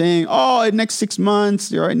by saying, oh, next 6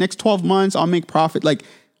 months, or next 12 months, I'll make profit. Like,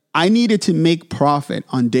 I needed to make profit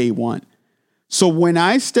on day one. So when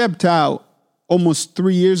I stepped out almost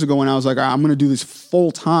 3 years ago and I was like, I'm going to do this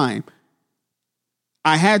full time,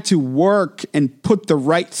 I had to work and put the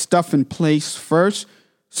right stuff in place first.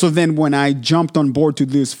 So then when I jumped on board to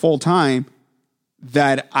this full time,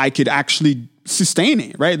 that I could actually sustain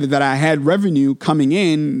it, right? That I had revenue coming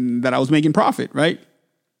in, that I was making profit, right?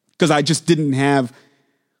 Because I just didn't have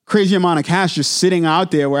crazy amount of cash just sitting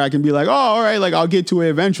out there where I can be like, oh, all right, like I'll get to it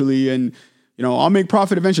eventually and, you know, I'll make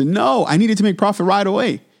profit eventually. No, I needed to make profit right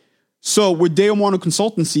away. So with Day One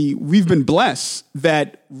Consultancy, we've been blessed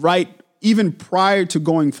that even prior to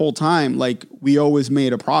going full time, like we always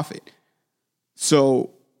made a profit.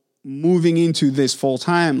 So moving into this full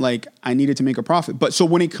time, like I needed to make a profit. But so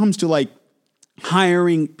when it comes to like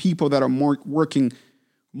hiring people that are working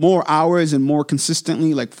more hours and more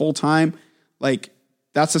consistently, like full time, like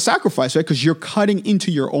that's a sacrifice, right? Because you're cutting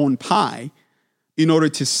into your own pie in order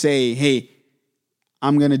to say, hey,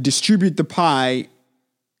 I'm going to distribute the pie,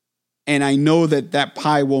 and I know that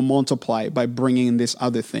pie will multiply by bringing this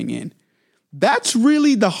other thing in. That's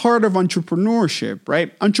really the heart of entrepreneurship,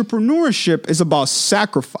 right? Entrepreneurship is about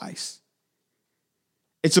sacrifice.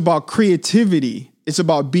 It's about creativity. It's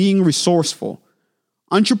about being resourceful.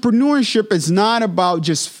 Entrepreneurship is not about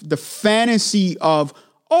just the fantasy of,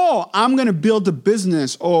 oh, I'm going to build a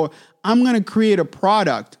business or I'm going to create a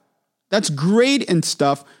product. That's great and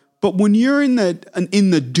stuff. But when you're in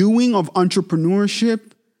the doing of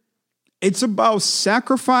entrepreneurship, it's about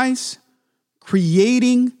sacrifice,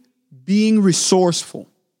 creating, being resourceful.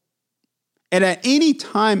 And at any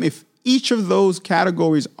time, if each of those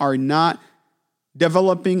categories are not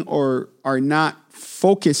developing or are not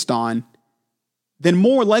focused on, then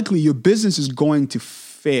more likely your business is going to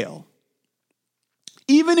fail.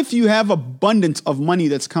 Even if you have abundance of money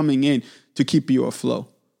that's coming in to keep you afloat.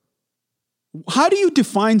 How do you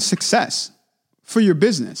define success for your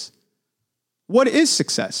business? What is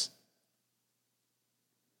success?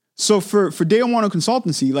 So for Day One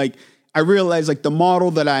Consultancy, like I realized like the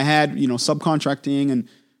model that I had, subcontracting and,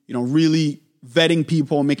 really vetting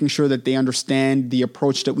people, making sure that they understand the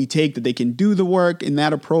approach that we take, that they can do the work in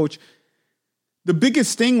that approach. The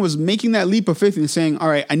biggest thing was making that leap of faith and saying, all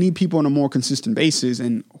right, I need people on a more consistent basis,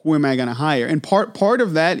 and who am I going to hire? And part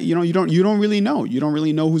of that, you don't really know. You don't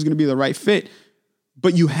really know who's going to be the right fit,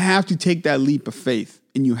 but you have to take that leap of faith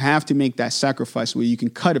and you have to make that sacrifice where you can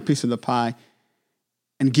cut a piece of the pie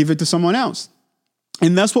and give it to someone else.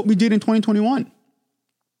 And that's what we did in 2021.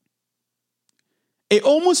 It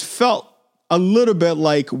almost felt a little bit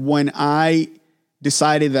like when I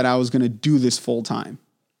decided that I was going to do this full time.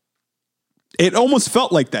 It almost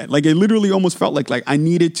felt like that. Like it literally almost felt like I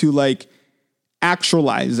needed to like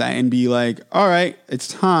actualize that and be like, all right, it's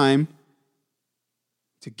time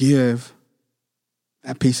to give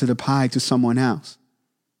that piece of the pie to someone else.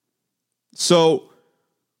 So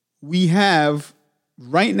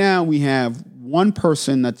right now we have one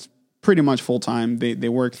person that's pretty much full time. They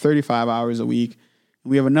work 35 hours a week.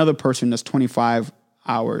 And we have another person that's 25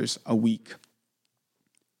 hours a week.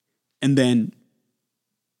 And then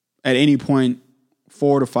at any point,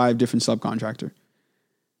 4 to 5 different subcontractor.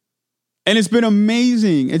 And it's been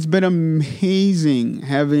amazing. It's been amazing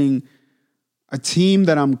having a team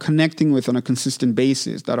that I'm connecting with on a consistent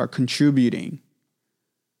basis that are contributing.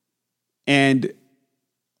 And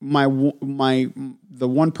the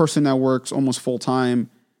one person that works almost full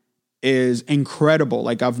time is incredible.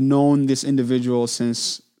 Like, I've known this individual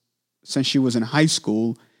since she was in high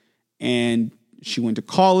school, and she went to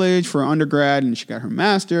college for undergrad, and she got her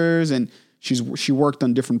master's, and she worked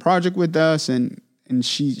on different projects with us, and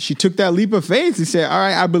she took that leap of faith and said, all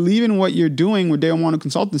right, I believe in what you're doing with Day One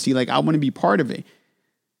Consultancy. Like, I want to be part of it.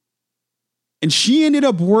 And she ended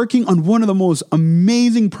up working on one of the most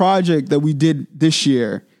amazing projects that we did this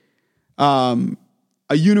year.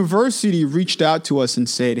 A university reached out to us and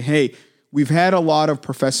said, hey, we've had a lot of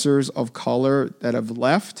professors of color that have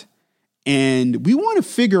left, and we want to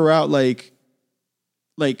figure out like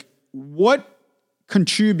what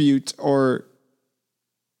contributes or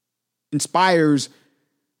inspires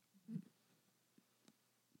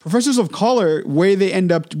professors of color where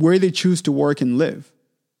they choose to work and live.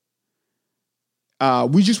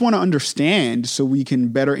 We just want to understand so we can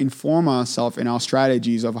better inform ourselves in our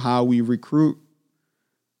strategies of how we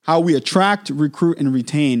attract, recruit, and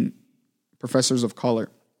retain professors of color.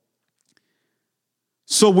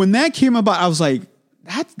 So when that came about, I was like,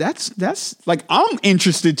 that's like, I'm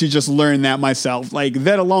interested to just learn that myself. Like,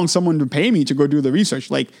 let alone someone to pay me to go do the research.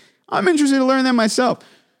 Like, I'm interested to learn that myself.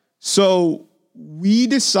 So we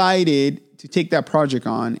decided to take that project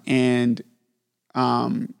on, and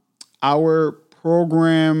our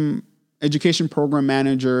education program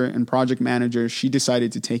manager and project manager, she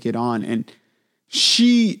decided to take it on, and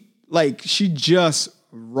she just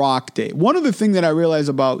rocked it. One of the things that I realized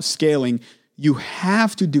about scaling, you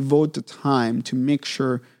have to devote the time to make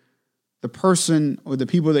sure the person or the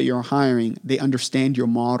people that you're hiring, they understand your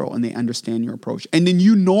model and they understand your approach. And then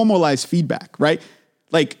you normalize feedback, right?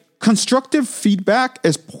 Like, constructive feedback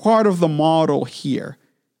is part of the model here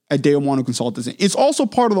at Day One Consultancy. It's also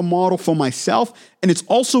part of the model for myself, and it's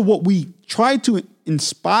also what we try to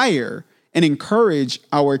inspire and encourage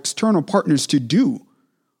our external partners to do.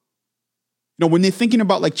 You know, when they're thinking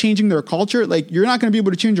about like changing their culture, like, you're not going to be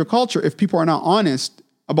able to change your culture if people are not honest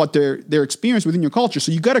about their experience within your culture.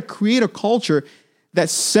 So you got to create a culture that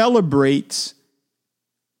celebrates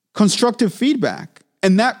constructive feedback.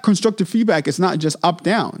 And that constructive feedback is not just up,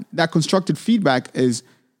 down. That constructive feedback is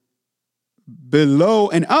below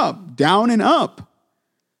and up, down and up.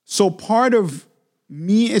 So part of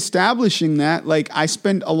me establishing that, like, I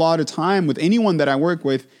spend a lot of time with anyone that I work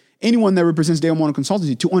with, anyone that represents Day One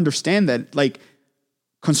Consultancy, to understand that, like,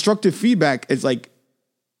 constructive feedback is like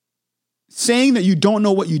saying that you don't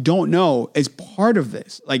know what you don't know is part of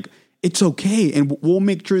this. Like, it's okay. And we'll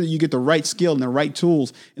make sure that you get the right skill and the right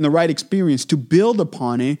tools and the right experience to build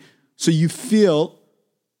upon it so you feel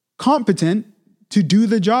competent to do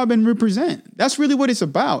the job and represent. That's really what it's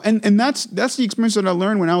about. And that's the experience that I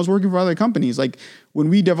learned when I was working for other companies. Like, when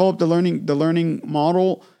we developed the learning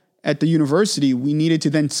model at the university, we needed to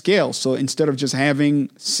then scale. So instead of just having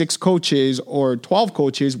 6 coaches or 12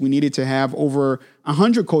 coaches, we needed to have over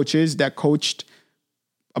 100 coaches that coached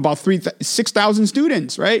about 6,000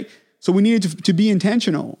 students, right? So we needed to be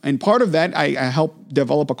intentional. And part of that, I helped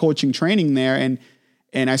develop a coaching training there,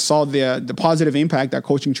 and I saw the positive impact that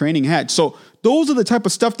coaching training had. So those are the type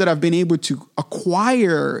of stuff that I've been able to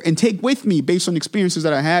acquire and take with me based on experiences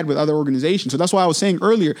that I had with other organizations. So that's why I was saying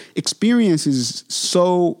earlier, experience is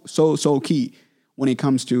so key when it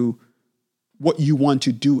comes to what you want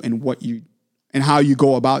to do and how you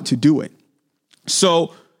go about to do it.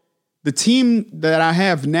 So the team that I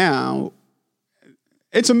have now,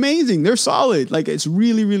 it's amazing. They're solid. Like, it's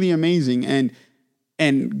really, really amazing.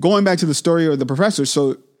 And going back to the story of the professor,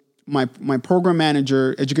 so my program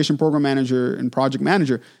manager, education program manager, and project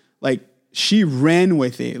manager, like, she ran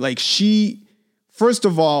with it. Like, first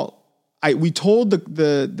of all, we told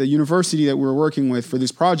the university that we were working with for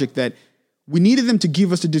this project that we needed them to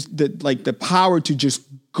give us the power to just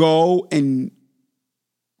go and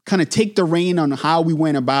kind of take the reign on how we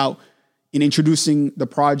went about in introducing the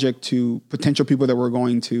project to potential people that we're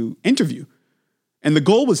going to interview. And the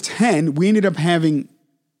goal was 10. We ended up having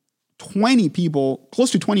 20 people, close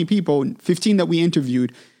to 20 people, 15 that we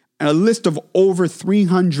interviewed, and a list of over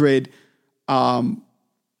 300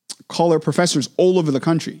 color professors all over the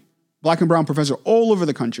country, Black and brown professors all over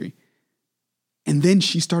the country. And then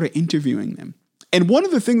she started interviewing them. And one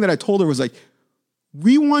of the things that I told her was like,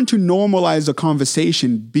 we want to normalize the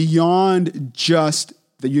conversation beyond just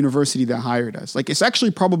the university that hired us. Like, it's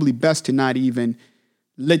actually probably best to not even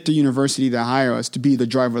let the university that hire us to be the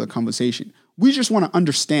driver of the conversation. We just want to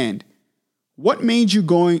understand what made you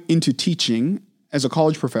going into teaching as a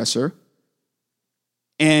college professor,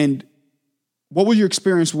 and what was your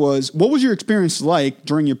experience like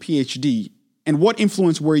during your PhD, and what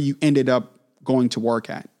influence where you ended up going to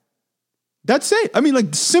work at. That's it. I mean,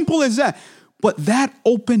 like, simple as that. But that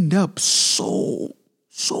opened up so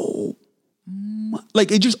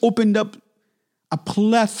like it just opened up a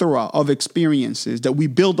plethora of experiences that we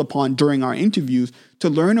build upon during our interviews to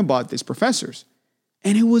learn about these professors.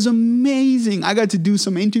 And it was amazing. I got to do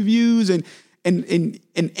some interviews and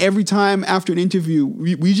every time after an interview,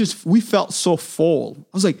 we felt so full.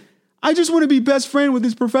 I was like, I just want to be best friend with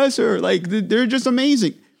this professor. Like they're just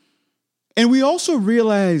amazing. And we also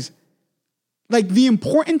realized like the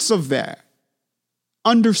importance of that,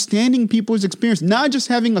 understanding people's experience, not just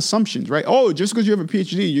having assumptions, right? Oh, just because you have a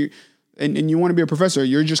PhD, and you want to be a professor,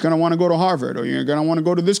 you're just going to want to go to Harvard or you're going to want to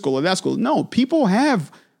go to this school or that school. No, people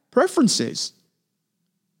have preferences.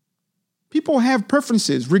 People have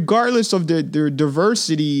preferences regardless of their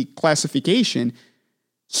diversity classification.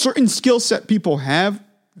 Certain skill set people have,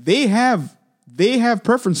 they have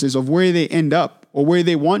preferences of where they end up or where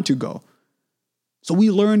they want to go. So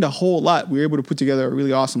we learned a whole lot. We were able to put together a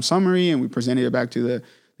really awesome summary and we presented it back to the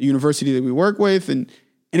university that we work with. And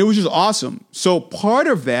it was just awesome. So part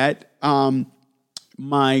of that,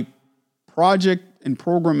 my project and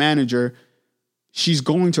program manager, she's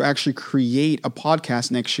going to actually create a podcast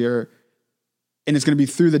next year. And it's going to be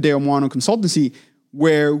through the Deo Mwano Consultancy,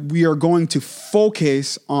 where we are going to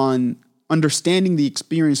focus on understanding the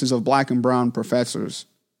experiences of Black and brown professors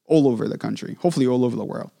all over the country, hopefully all over the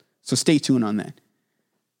world. So stay tuned on that.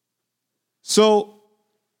 So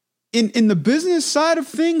in the business side of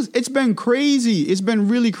things, it's been crazy. It's been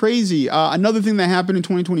really crazy. Another thing that happened in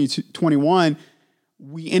 2021,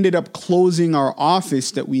 we ended up closing our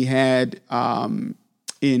office that we had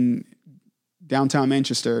in downtown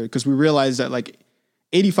Manchester because we realized that like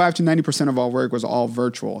 85 to 90% of our work was all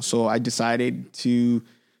virtual. So I decided to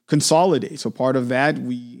consolidate. So part of that,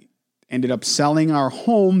 we ended up selling our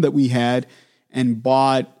home that we had and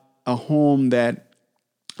bought a home that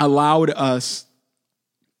allowed us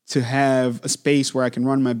to have a space where I can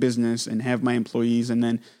run my business and have my employees and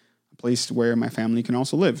then a place where my family can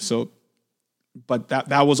also live. So, but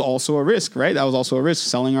that was also a risk, right? That was also a risk,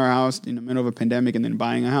 selling our house in the middle of a pandemic and then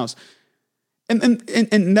buying a house.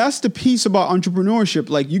 And that's the piece about entrepreneurship.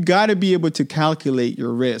 Like you got to be able to calculate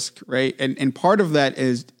your risk, right? And part of that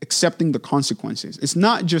is accepting the consequences. It's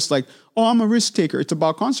not just like, oh, I'm a risk taker. It's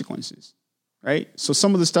about consequences, right? So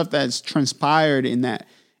some of the stuff that's transpired in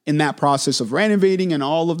that process of renovating and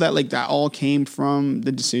all of that, like that all came from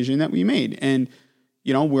the decision that we made. And,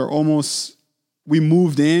 you know, we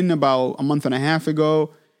moved in about a month and a half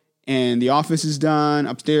ago. And the office is done.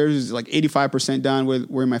 Upstairs is like 85% done with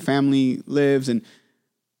where my family lives.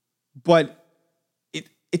 But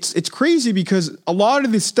it's crazy because a lot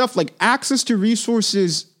of this stuff, like access to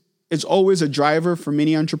resources, is always a driver for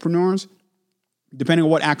many entrepreneurs. Depending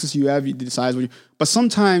on what access you have, you decide what you. But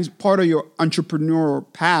sometimes part of your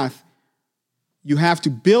entrepreneurial path, you have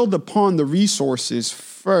to build upon the resources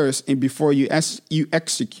first and before you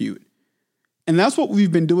execute. And that's what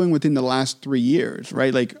we've been doing within the last 3 years,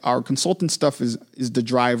 right? Like our consultant stuff is the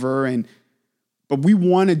driver, but we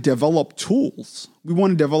want to develop tools. We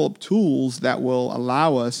want to develop tools that will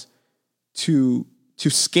allow us to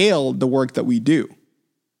scale the work that we do.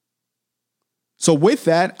 So with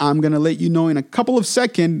that, I'm going to let you know in a couple of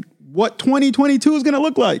seconds what 2022 is going to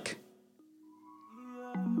look like.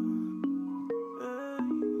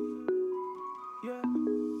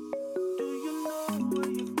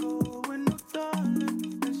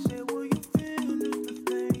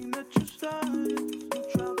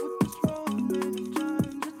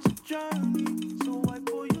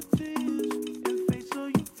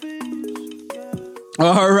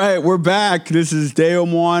 All right, we're back. This is Deo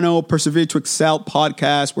Mwano, Persevere to Excel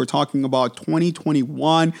podcast. We're talking about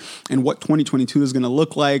 2021 and what 2022 is going to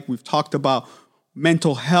look like. We've talked about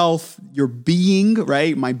mental health, your being,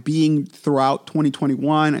 right? My being throughout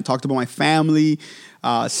 2021. I talked about my family,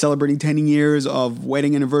 celebrating 10 years of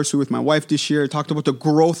wedding anniversary with my wife this year. I talked about the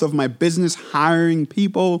growth of my business, hiring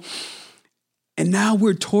people. And now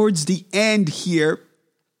we're towards the end here.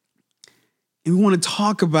 And we want to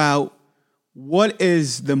talk about what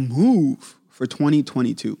is the move for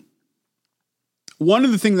 2022? One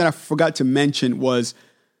of the things that I forgot to mention was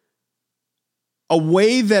a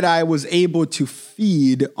way that I was able to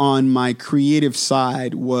feed on my creative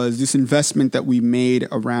side was this investment that we made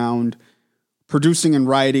around producing and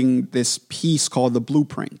writing this piece called The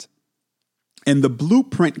Blueprint. And The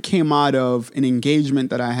Blueprint came out of an engagement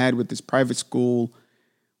that I had with this private school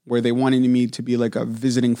where they wanted me to be like a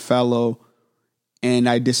visiting fellow. And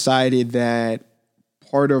I decided that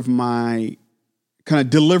part of my kind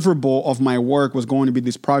of deliverable of my work was going to be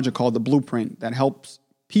this project called The Blueprint that helps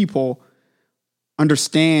people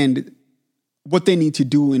understand what they need to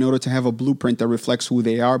do in order to have a blueprint that reflects who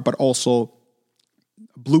they are, but also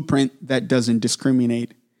a blueprint that doesn't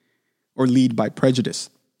discriminate or lead by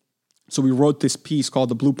prejudice. So we wrote this piece called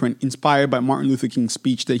The Blueprint, inspired by Martin Luther King's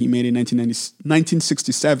speech that he made in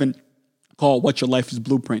 1967 called What Your Life is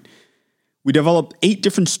Blueprint. We developed 8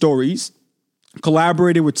 different stories,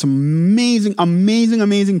 collaborated with some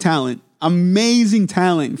amazing talent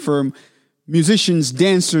from musicians,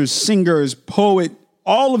 dancers, singers, poet,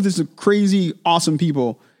 all of this crazy, awesome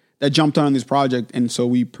people that jumped on this project. And so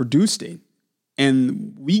we produced it.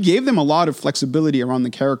 And we gave them a lot of flexibility around the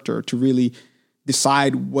character to really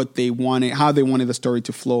decide what they wanted, how they wanted the story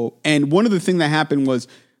to flow. And one of the things that happened was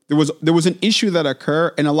there was an issue that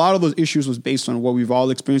occurred, and a lot of those issues was based on what we've all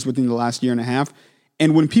experienced within the last year and a half.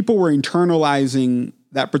 And when people were internalizing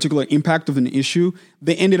that particular impact of an issue,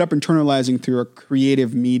 they ended up internalizing through a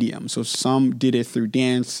creative medium. So some did it through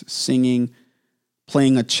dance, singing,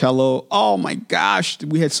 playing a cello. Oh my gosh,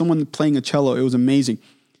 we had someone playing a cello. It was amazing.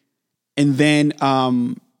 And then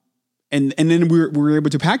and then we were able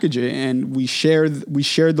to package it, and we shared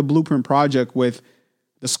the Blueprint project with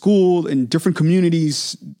the school, and different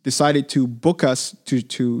communities decided to book us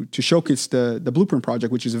to showcase the Blueprint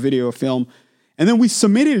project, which is a video, a film. And then we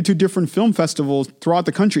submitted it to different film festivals throughout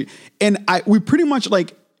the country. And we pretty much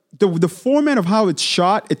like the format of how it's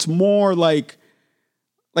shot. It's more like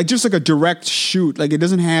just like a direct shoot. Like it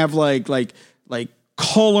doesn't have like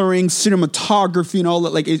coloring, cinematography and all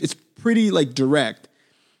that. Like it's pretty like direct.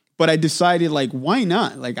 But I decided like, why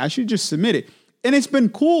not? Like I should just submit it. And it's been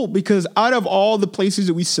cool because out of all the places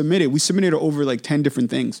that we submitted over like 10 different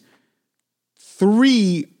things.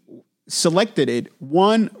 3 selected it.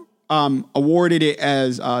 1 awarded it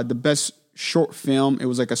as the best short film. It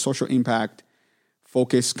was like a social impact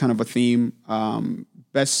focus kind of a theme.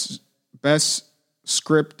 Best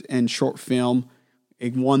script and short film.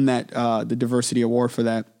 It won that the diversity award for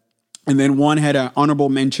that. And then 1 had an honorable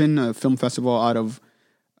mention, a film festival out of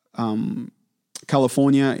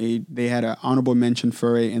California. They had an honorable mention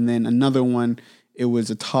for it. And then another one, it was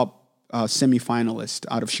a top semi-finalist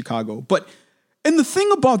out of Chicago. And the thing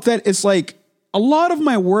about that is like a lot of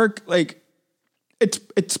my work, like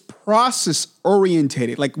it's process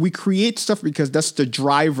orientated. Like we create stuff because that's the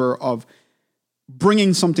driver of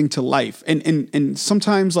bringing something to life. And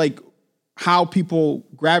sometimes like how people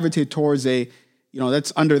gravitate towards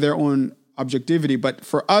that's under their own objectivity. But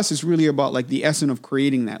for us, it's really about like the essence of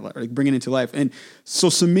creating that, like bringing it to life. And so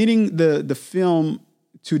submitting the film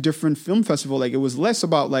to different film festival, like it was less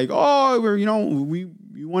about like, oh, we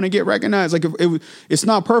want to get recognized. Like it's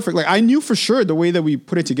not perfect. Like I knew for sure the way that we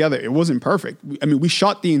put it together, it wasn't perfect. We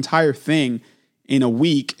shot the entire thing in a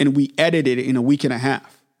week and we edited it in a week and a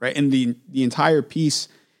half, right? And the entire piece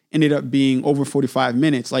ended up being over 45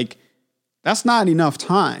 minutes. Like that's not enough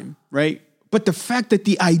time, right? But the fact that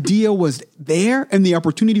the idea was there and the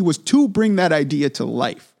opportunity was to bring that idea to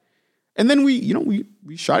life. And then we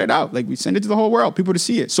shot it out. Like we sent it to the whole world, people to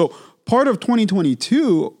see it. So part of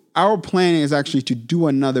 2022, our plan is actually to do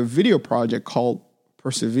another video project called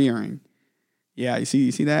Persevering. Yeah, you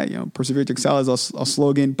see that? Persevere to Excel is our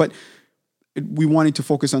slogan. But we wanted to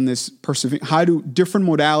focus on this how do different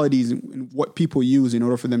modalities and what people use in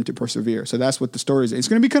order for them to persevere. So that's what the story is. It's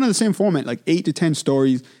going to be kind of the same format, like 8 to 10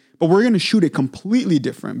 stories. But we're going to shoot it completely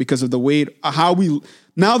different because of the way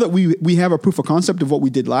now that we have a proof of concept of what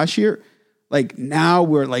we did last year, like now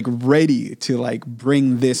we're like ready to like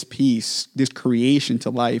bring this piece, this creation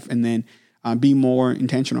to life, and then be more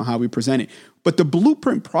intentional how we present it. But the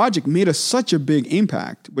Blueprint project made us such a big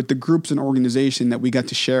impact with the groups and organization that we got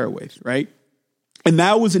to share with, right? And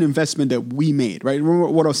that was an investment that we made, right? Remember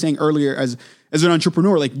what I was saying earlier, as an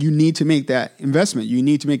entrepreneur, like you need to make that investment. You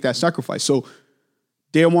need to make that sacrifice. So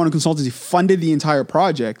Day One Consultancy funded the entire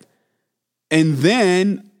project. And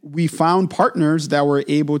then we found partners that were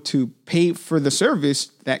able to pay for the service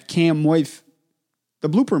that came with the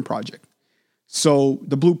Blueprint project. So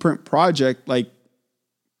the Blueprint project, like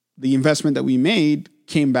the investment that we made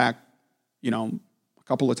came back, a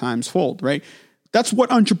couple of times fold, right? That's what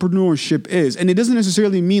entrepreneurship is. And it doesn't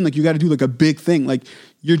necessarily mean like you got to do like a big thing. Like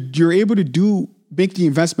you're able to make the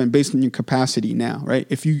investment based on your capacity now, right?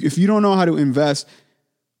 If you don't know how to invest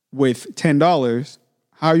with $10,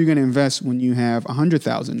 how are you going to invest when you have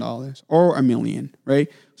 $100,000 or $1 million, right?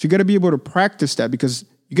 So you got to be able to practice that because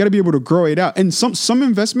you got to be able to grow it out. And some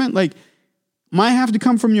investment like might have to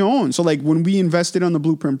come from your own. So like when we invested on the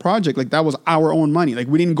Blueprint project, like that was our own money. Like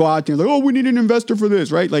we didn't go out there like, oh, we need an investor for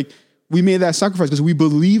this, right? Like we made that sacrifice because we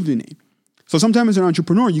believed in it. So sometimes as an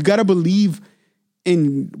entrepreneur, you got to believe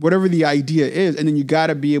in whatever the idea is, and then you got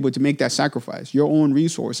to be able to make that sacrifice, your own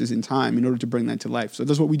resources and time in order to bring that to life. So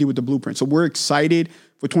that's what we did with the Blueprint. So we're excited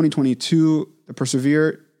for 2022, the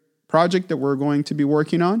Persevere project that we're going to be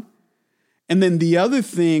working on. And then the other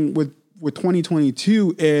thing with with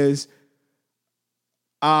 2022 is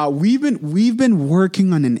we've been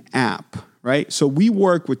working on an app, right? So we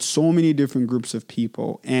work with so many different groups of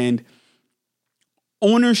people, and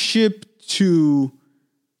ownership to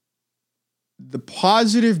the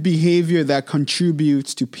positive behavior that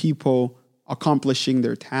contributes to people accomplishing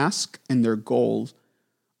their task and their goals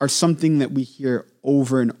are something that we hear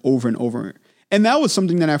over and over and over. And that was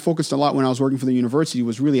something that I focused a lot when I was working for the university,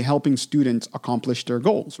 was really helping students accomplish their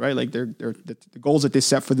goals, right? Like the goals that they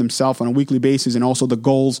set for themselves on a weekly basis, and also the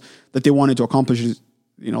goals that they wanted to accomplish,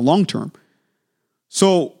 long term.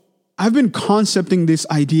 So I've been concepting this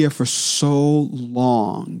idea for so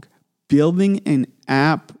long, building an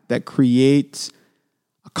app that creates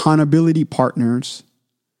accountability partners,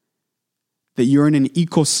 that you're in an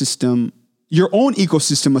ecosystem, your own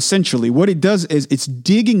ecosystem, essentially. What it does is it's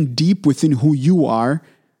digging deep within who you are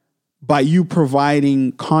by you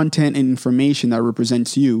providing content and information that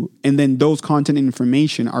represents you. And then those content and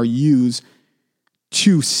information are used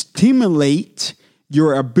to stimulate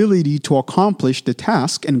your ability to accomplish the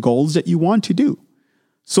task and goals that you want to do.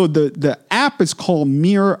 So the app is called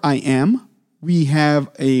Mirror I Am. We have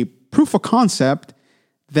a proof of concept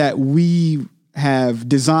that we have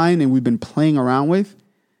designed and we've been playing around with.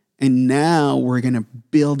 And now we're going to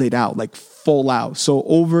build it out, like full out. So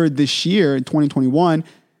over this year, in 2021,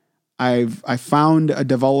 I found a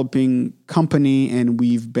developing company, and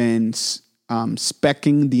we've been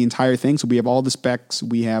speccing the entire thing. So we have all the specs,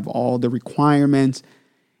 we have all the requirements.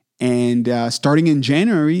 And starting in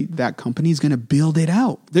January, that company is going to build it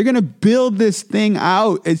out. They're going to build this thing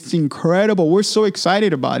out. It's incredible. We're so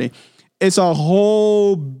excited about it. It's a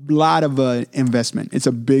whole lot of an investment. It's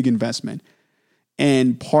a big investment.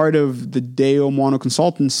 And part of the Deo Mono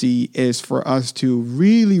consultancy is for us to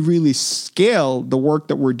really, really scale the work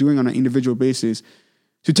that we're doing on an individual basis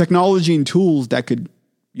to technology and tools that could,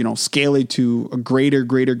 scale it to a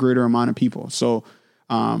greater amount of people. So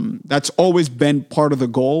that's always been part of the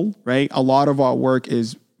goal, right? A lot of our work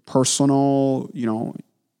is personal,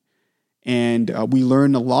 and we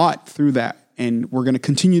learn a lot through that. And we're going to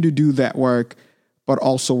continue to do that work, but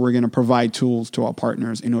also we're going to provide tools to our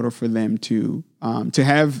partners in order for them to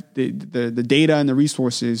have the data and the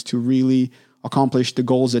resources to really accomplish the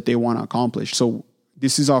goals that they want to accomplish. So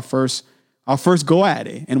this is our first go at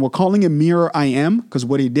it. And we're calling it Mirror I Am, because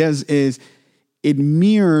what it does is it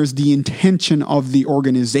mirrors the intention of the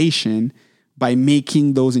organization by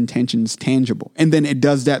making those intentions tangible. And then it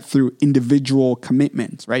does that through individual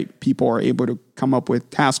commitments, right? People are able to come up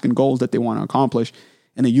with tasks and goals that they want to accomplish,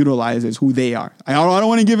 and it utilizes who they are. I don't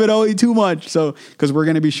want to give it away too much, so because we're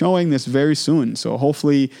going to be showing this very soon. So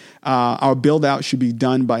hopefully our build out should be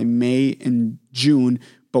done by May and June,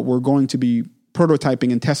 but we're going to be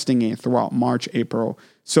prototyping and testing it throughout March, April.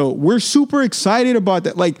 So we're super excited about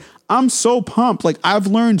that. Like, I'm so pumped. Like, I've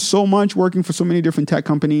learned so much working for so many different tech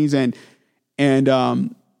companies, and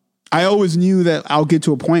I always knew that I'll get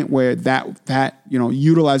to a point where that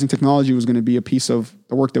utilizing technology was going to be a piece of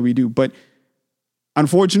the work that we do. But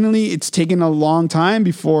unfortunately, it's taken a long time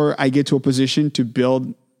before I get to a position to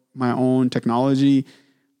build my own technology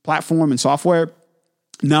platform and software.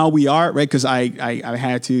 Now we are, right? Because I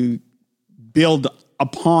had to build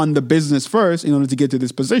upon the business first in order to get to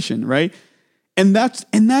this position, right? And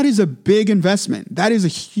that is a big investment. That is a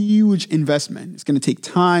huge investment. It's going to take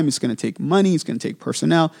time. It's going to take money. It's going to take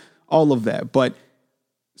personnel, all of that. But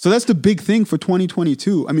so that's the big thing for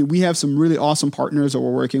 2022. I mean, we have some really awesome partners that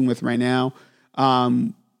we're working with right now.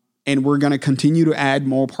 And we're going to continue to add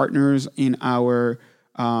more partners in our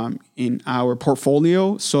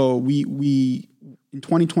portfolio. So we in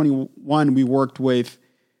 2021, we worked with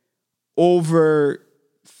over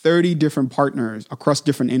 30 different partners across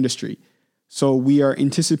different industry. So we are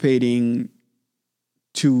anticipating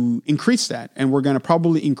to increase that, and we're going to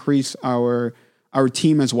probably increase our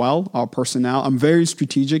team as well, our personnel. I'm very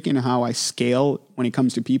strategic in how I scale when it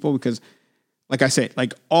comes to people, because like I said,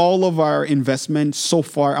 like all of our investment so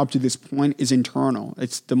far up to this point is internal.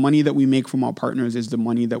 It's the money that we make from our partners is the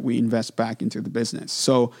money that we invest back into the business.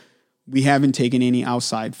 So we haven't taken any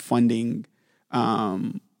outside funding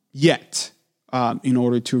yet. In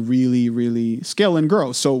order to really, really scale and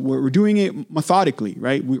grow. So we're doing it methodically,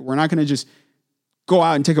 right? We're not going to just go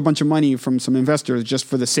out and take a bunch of money from some investors just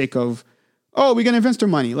for the sake of, we got investor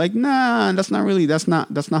money. Like, nah, that's not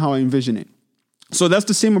how I envision it. So that's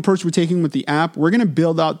the same approach we're taking with the app. We're going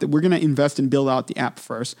to invest and build out the app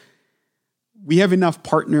first. We have enough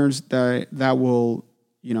partners that will,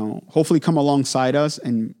 hopefully come alongside us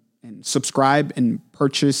and subscribe and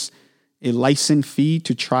purchase a license fee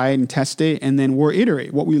to try and test it, and then we'll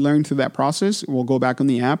iterate what we learned through that process. We'll go back on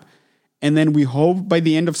the app And then we hope by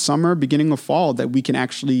the end of summer, beginning of fall, that we can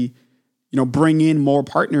actually, bring in more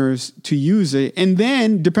partners to use it. And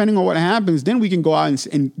then depending on what happens, then we can go out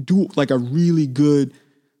and do like a really good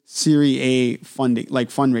Series A funding, like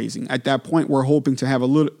fundraising. At that point, we're hoping to have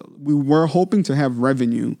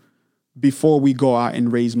revenue before we go out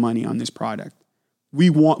and raise money on this product. We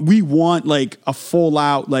want like a full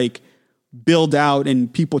out, like build out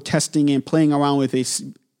and people testing and playing around with it,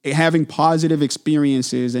 having positive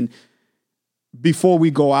experiences, and before we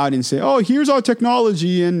go out and say, oh, here's our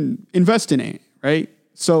technology and invest in it, right?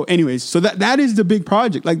 So anyways, so that is the big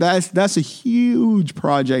project. Like that's a huge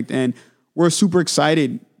project, and we're super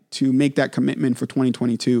excited to make that commitment for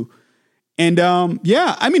 2022. And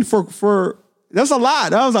for that's a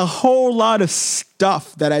lot. That was a whole lot of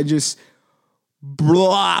stuff that I just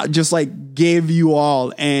like gave you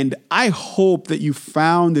all. And I hope that you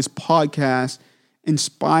found this podcast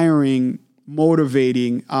inspiring,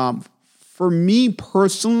 motivating. For me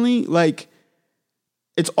personally, like,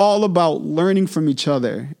 it's all about learning from each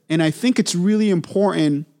other. And I think it's really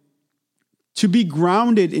important to be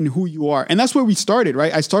grounded in who you are. And that's where we started,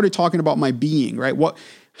 right? I started talking about my being, right?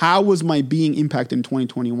 How was my being impacted in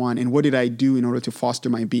 2021? And what did I do in order to foster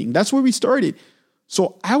my being? That's where we started.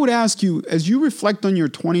 So I would ask you, as you reflect on your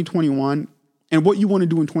 2021 and what you want to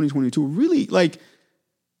do in 2022, really like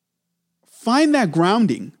find that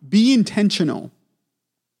grounding, be intentional.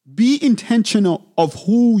 Be intentional of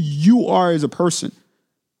who you are as a person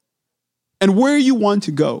and where you want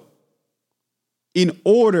to go in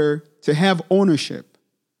order to have ownership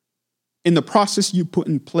in the process you put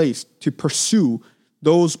in place to pursue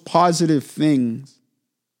those positive things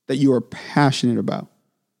that you are passionate about.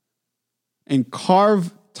 And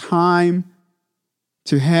carve time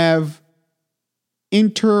to have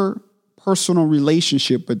interpersonal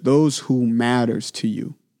relationship with those who matters to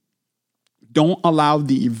you. Don't allow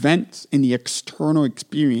the events and the external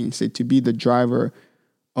experience to be the driver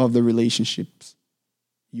of the relationships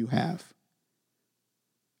you have.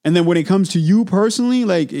 And then when it comes to you personally,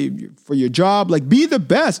 like for your job, like be the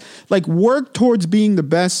best, like work towards being the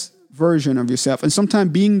best version of yourself. And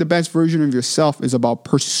sometimes being the best version of yourself is about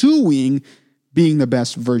pursuing being the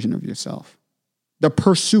best version of yourself. The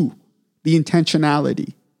pursuit, the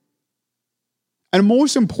intentionality. And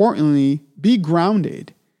most importantly, be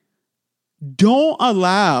grounded. Don't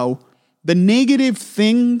allow the negative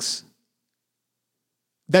things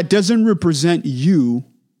that doesn't represent you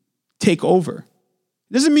take over.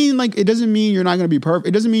 It doesn't mean you're not going to be perfect.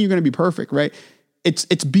 It doesn't mean you're going to be perfect, right?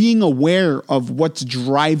 It's being aware of what's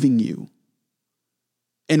driving you.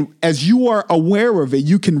 And as you are aware of it,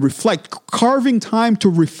 you can reflect, carving time to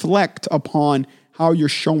reflect upon how you're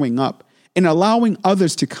showing up and allowing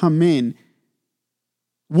others to come in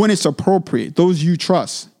when it's appropriate, those you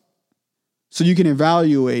trust. So you can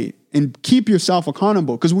evaluate and keep yourself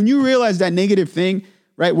accountable. Because when you realize that negative thing,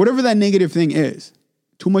 right, whatever that negative thing is,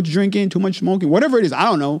 too much drinking, too much smoking, whatever it is, I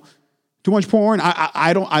don't know, too much porn,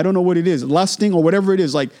 I don't know what it is, lusting or whatever it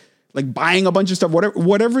is, like buying a bunch of stuff,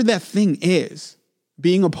 whatever that thing is,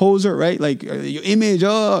 being a poser, right, like your image,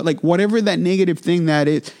 like whatever that negative thing that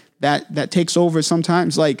is, that takes over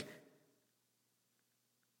sometimes, like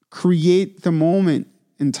create the moment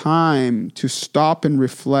in time to stop and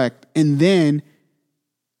reflect, and then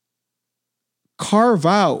carve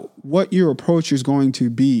out what your approach is going to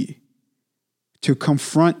be to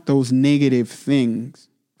confront those negative things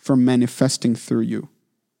from manifesting through you.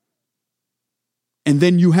 And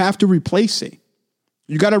then you have to replace it.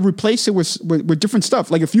 You got to replace it with different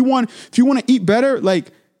stuff. Like if you want to eat better,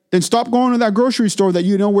 like then stop going to that grocery store that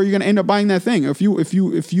you know where you're going to end up buying that thing. If you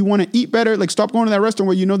want to eat better, like stop going to that restaurant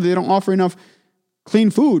where you know that they don't offer enough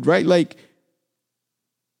clean food, right? Like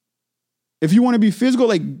if you want to be physical,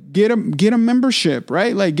 like get a membership,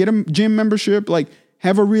 right? Like get a gym membership, like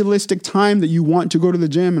have a realistic time that you want to go to the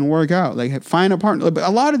gym and work out. Like find a partner. But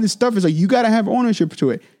a lot of this stuff is like you got to have ownership to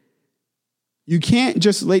it. You can't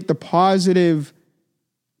just let the positive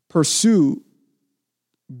pursuit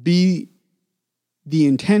be the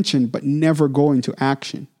intention, but never go into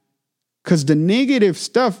action. Because the negative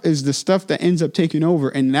stuff is the stuff that ends up taking over.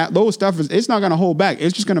 And those stuff it's not going to hold back.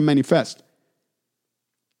 It's just going to manifest.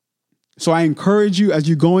 So I encourage you as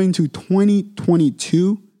you go into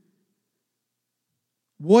 2022,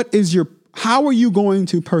 how are you going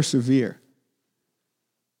to persevere?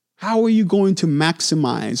 How are you going to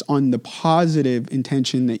maximize on the positive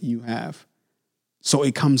intention that you have so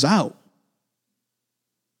it comes out?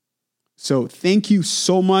 So thank you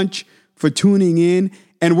so much for tuning in.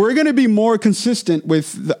 And we're going to be more consistent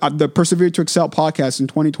with the Persevere to Excel podcast in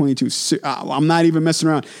 2022. I'm not even messing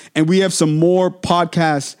around. And we have some more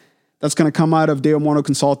podcasts that's going to come out of Deo Mono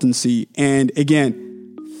Consultancy. And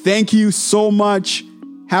again, thank you so much.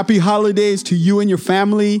 Happy holidays to you and your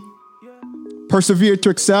family. Persevere to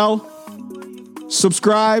excel.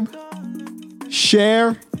 Subscribe.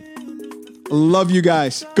 Share. Love you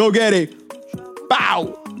guys. Go get it.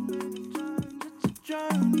 Bow.